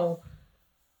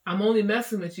 I'm only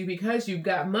messing with you because you've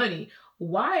got money.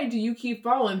 Why do you keep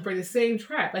falling for the same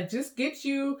trap? Like, just get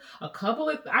you a couple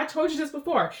of, I told you this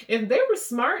before. If they were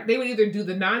smart, they would either do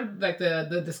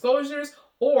the disclosures,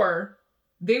 or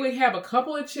they would have a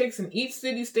couple of chicks in each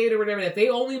city, state, or whatever that they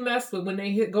only mess with when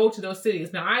they go to those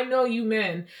cities. Now, I know you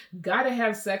men gotta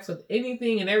have sex with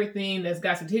anything and everything that's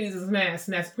got some titties and some ass,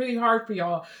 and that's pretty hard for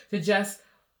y'all to just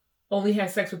only have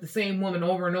sex with the same woman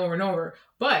over and over and over.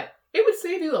 But it would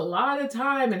save you a lot of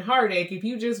time and heartache if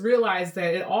you just realized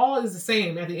that it all is the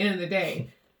same at the end of the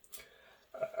day.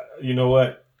 You know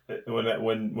what?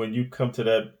 When you come to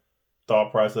that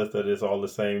thought process that it's all the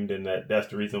same, then that's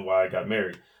the reason why I got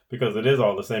married. Because it is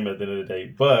all the same at the end of the day.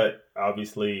 But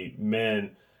obviously,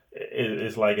 men,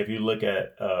 it's like if you look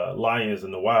at lions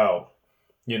in the wild,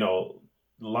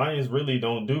 lions really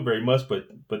don't do very much,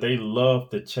 but they love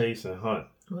to chase and hunt.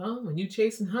 Well, when you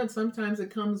chase and hunt, sometimes it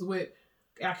comes with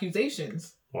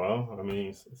accusations. Well, I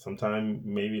mean, sometimes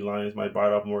maybe lions might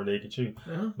bite off more than they can chew.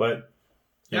 Yeah. But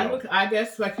I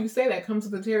guess, like you say, that comes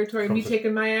with the territory of me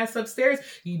taking my ass upstairs.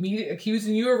 Me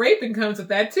accusing you of raping comes with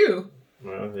that too.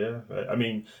 Well, yeah. I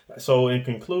mean, so in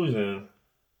conclusion,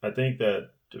 I think that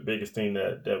the biggest thing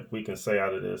that we can say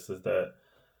out of this is that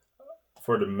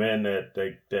for the men that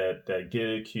get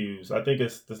accused, I think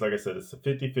it's just like I said, it's a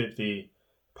 50-50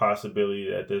 possibility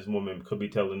that this woman could be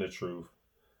telling the truth.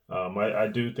 I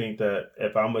do think that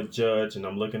if I'm a judge and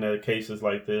I'm looking at cases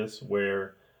like this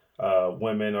where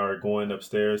women are going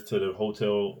upstairs to the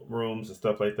hotel rooms and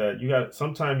stuff like that,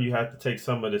 sometimes you have to take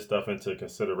some of this stuff into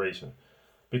consideration,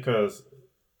 because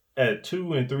at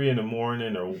 2 and 3 in the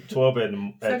morning or 12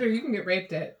 Cedric, you can get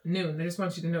raped at noon. I just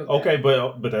want you to know that. Okay,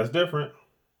 but that's different.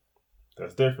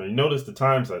 That's different. You notice the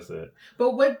times I said.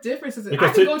 But what difference is it?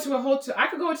 Because I could go to a hotel. I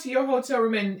could go to your hotel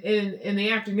room in the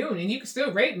afternoon, and you can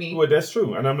still rape me. Well, that's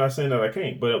true, and I'm not saying that I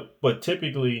can't. But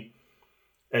typically,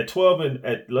 at 12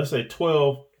 and let's say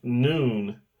 12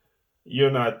 noon,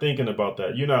 you're not thinking about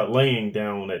that. You're not laying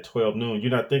down at 12 noon.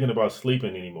 You're not thinking about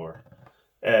sleeping anymore.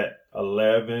 At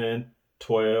 11,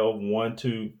 12, 1,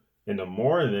 2 in the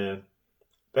morning,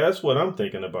 that's what I'm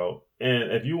thinking about.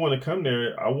 And if you want to come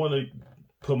there, I want to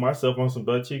put myself on some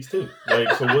butt cheeks too.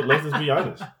 Like, so let's just be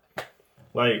honest.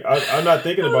 Like, I'm not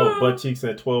thinking about butt cheeks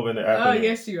at 12 in the afternoon. Oh,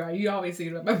 yes, you are. You always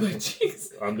thinking about my butt cheeks.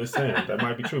 I'm just saying that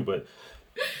might be true,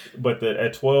 but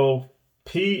at 12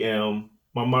 p.m.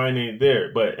 my mind ain't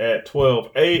there. But at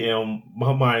 12 a.m.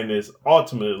 my mind is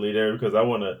ultimately there because I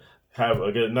want to have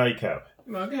a good nightcap.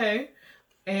 Okay.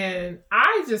 And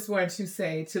I just want to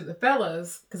say to the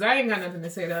fellas, because I ain't got nothing to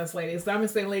say to us ladies, so I'm going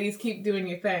to say, ladies, keep doing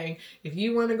your thing. If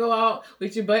you want to go out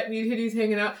with your butt and your titties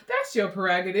hanging out, that's your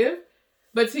prerogative.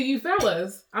 But to you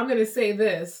fellas, I'm going to say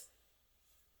this.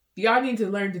 Y'all need to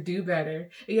learn to do better.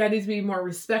 Y'all need to be more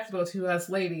respectful to us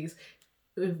ladies.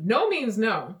 no means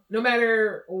no, no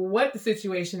matter what the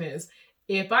situation is.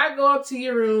 If I go up to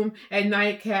your room at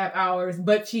nightcap hours,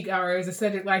 butt cheek hours, as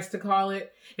Cedric likes to call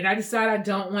it, and I decide I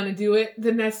don't want to do it,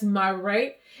 then that's my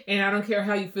right. And I don't care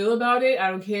how you feel about it.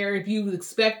 I don't care if you can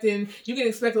expect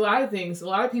a lot of things. A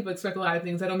lot of people expect a lot of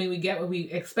things. I don't mean we get what we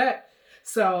expect.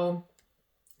 So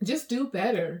just do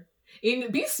better.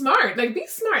 And be smart. Be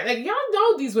smart. Y'all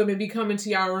know these women be coming to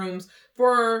y'all rooms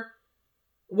for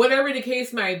whatever the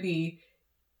case might be.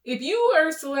 If you are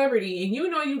a celebrity and you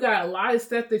know you got a lot of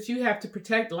stuff that you have to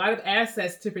protect, a lot of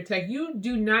assets to protect, you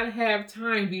do not have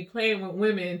time to be playing with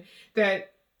women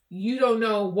that you don't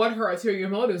know what her ulterior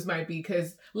motives might be.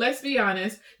 Because let's be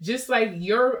honest, just like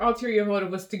your ulterior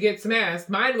motive was to get some ass,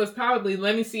 mine was probably,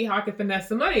 let me see how I can finesse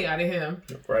some money out of him.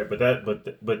 Right,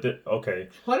 okay.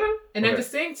 Hold on. And okay. I'm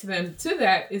just saying to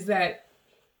that is that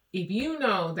if you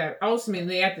know that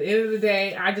ultimately at the end of the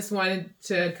day, I just wanted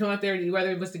to come up there, whether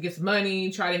it was to get some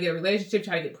money, try to get a relationship,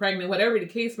 try to get pregnant, whatever the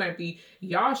case might be,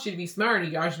 y'all should be smarter.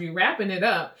 Y'all should be wrapping it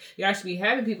up. Y'all should be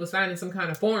having people signing some kind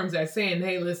of forms that saying,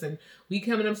 hey, listen, we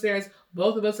coming upstairs.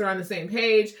 Both of us are on the same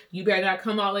page. You better not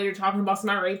come out later talking about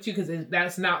somebody raped you, because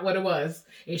that's not what it was.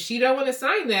 If she don't want to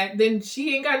sign that, then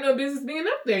she ain't got no business being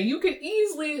up there. You could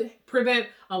easily prevent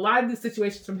a lot of these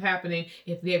situations from happening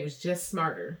if they was just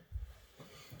smarter.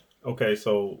 Okay,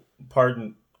 so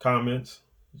pardon comments.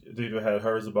 Deidre had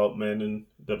hers about men and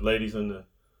the ladies and the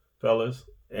fellas.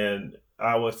 And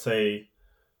I would say,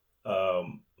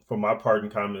 for my pardon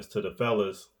comments to the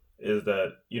fellas, is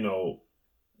that,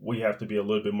 we have to be a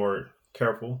little bit more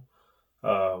careful,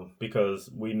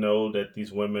 because we know that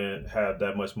these women have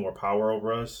that much more power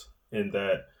over us, and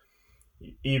that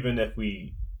even if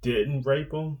we didn't rape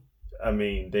them, I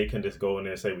mean, they can just go in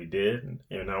there and say we did,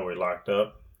 and now we're locked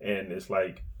up. And it's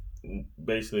like,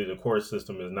 basically the court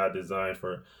system is not designed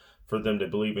for them to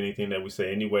believe anything that we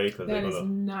say anyway, because that is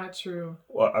not true.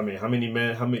 Well, I mean, how many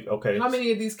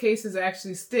of these cases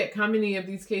actually stick? How many of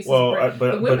these cases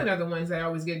the women are the ones that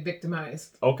always get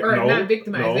victimized? Okay, not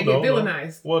victimized, they get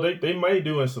villainized. Well, they may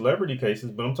do in celebrity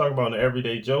cases, but I'm talking about in the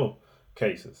everyday Joe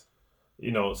cases.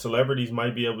 Celebrities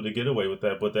might be able to get away with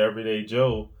that, but the everyday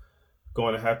Joe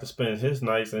going to have to spend his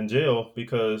nights in jail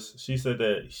because she said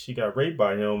that she got raped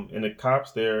by him, and the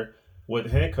cops there with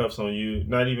handcuffs on you,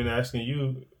 not even asking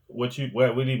you what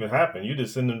would even happen. You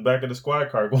just sitting in the back of the squad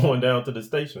car going down to the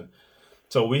station.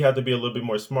 So we have to be a little bit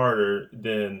more smarter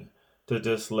than to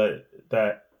just let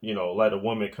a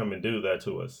woman come and do that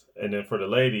to us. And then for the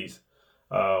ladies,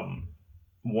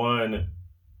 one,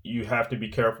 you have to be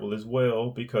careful as well,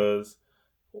 because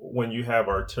when you have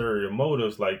ulterior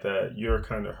motives like that, you're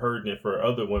kind of hurting it for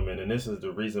other women. And this is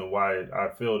the reason why I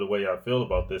feel the way I feel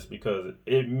about this, because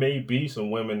it may be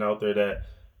some women out there that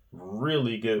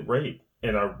really get raped,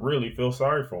 and I really feel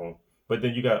sorry for them. But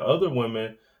then you got other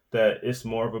women that it's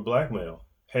more of a blackmail.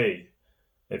 Hey,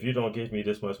 if you don't give me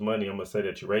this much money, I'm going to say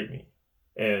that you raped me.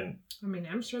 And I mean,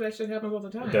 I'm sure that shit happens all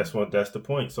the time. That's the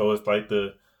point. So it's like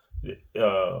the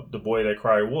boy that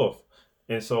cried wolf.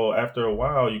 And so after a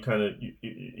while, you kind of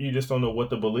you just don't know what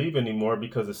to believe anymore,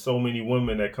 because there's so many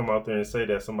women that come out there and say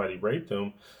that somebody raped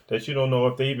them that you don't know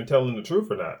if they even telling the truth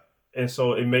or not. And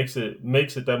so it makes it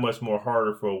that much more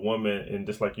harder for a woman, and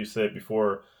just like you said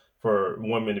before, for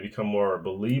women to become more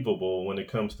believable when it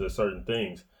comes to certain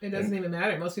things. It doesn't even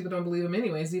matter. Most people don't believe them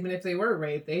anyways, even if they were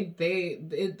raped. They're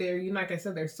like I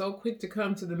said, they're so quick to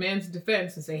come to the man's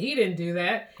defense and say he didn't do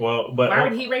that. Well, but why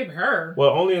would he rape her?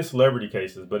 Well, only in celebrity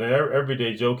cases, but in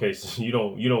everyday Joe cases, you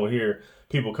don't hear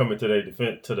people coming to their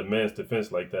defense, to the man's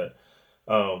defense like that.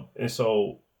 And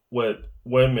so with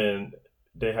women,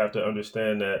 they have to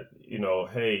understand that,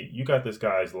 hey, you got this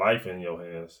guy's life in your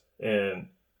hands, and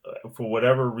for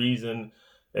whatever reason,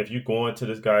 if you go into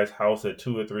this guy's house at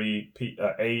 2 or 3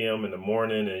 a.m. in the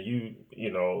morning, and you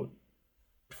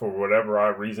for whatever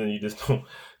odd reason you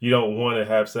don't want to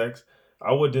have sex,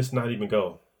 I would just not even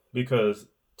go, because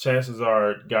chances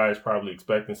are guys probably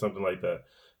expecting something like that.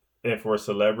 And for a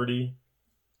celebrity,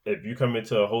 if you come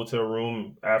into a hotel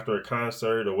room after a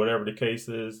concert or whatever the case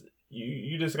is,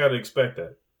 you just got to expect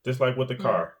that. Just like with the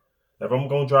car. If I'm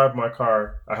going to drive my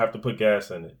car, I have to put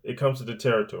gas in it. It comes to the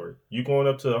territory. You going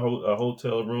up to a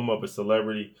hotel room of a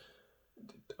celebrity,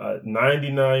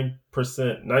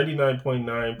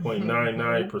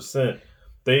 99.9.99%,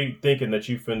 they thinking that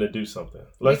you finna do something.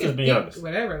 Let's just be honest.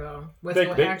 Whatever though, what's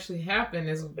going to actually happen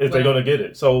is they're going to get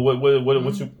it. So what are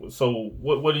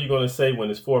you going to say when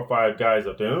there's 4 or 5 guys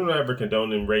up there? I'm never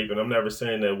condoning rape, and I'm never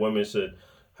saying that women should.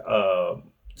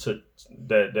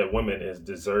 That women is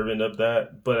deserving of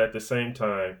that, but at the same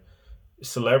time,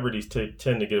 celebrities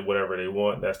tend to get whatever they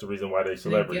want. That's the reason why they They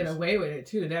celebrities. get away with it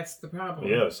too. That's the problem.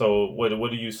 Yeah. So what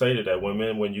do you say to that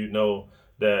women when you know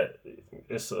that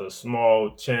it's a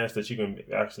small chance that you can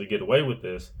actually get away with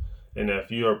this, and if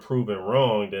you are proven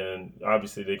wrong, then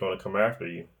obviously they're going to come after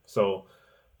you. So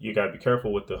you got to be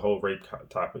careful with the whole rape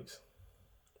topics.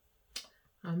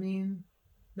 I mean,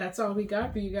 that's all we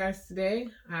got for you guys today.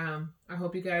 I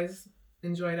hope you guys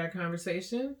enjoyed our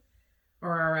conversation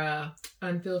or our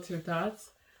unfiltered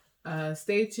thoughts.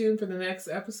 Stay tuned for the next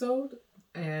episode,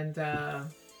 and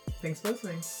thanks for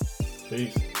listening.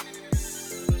 Peace.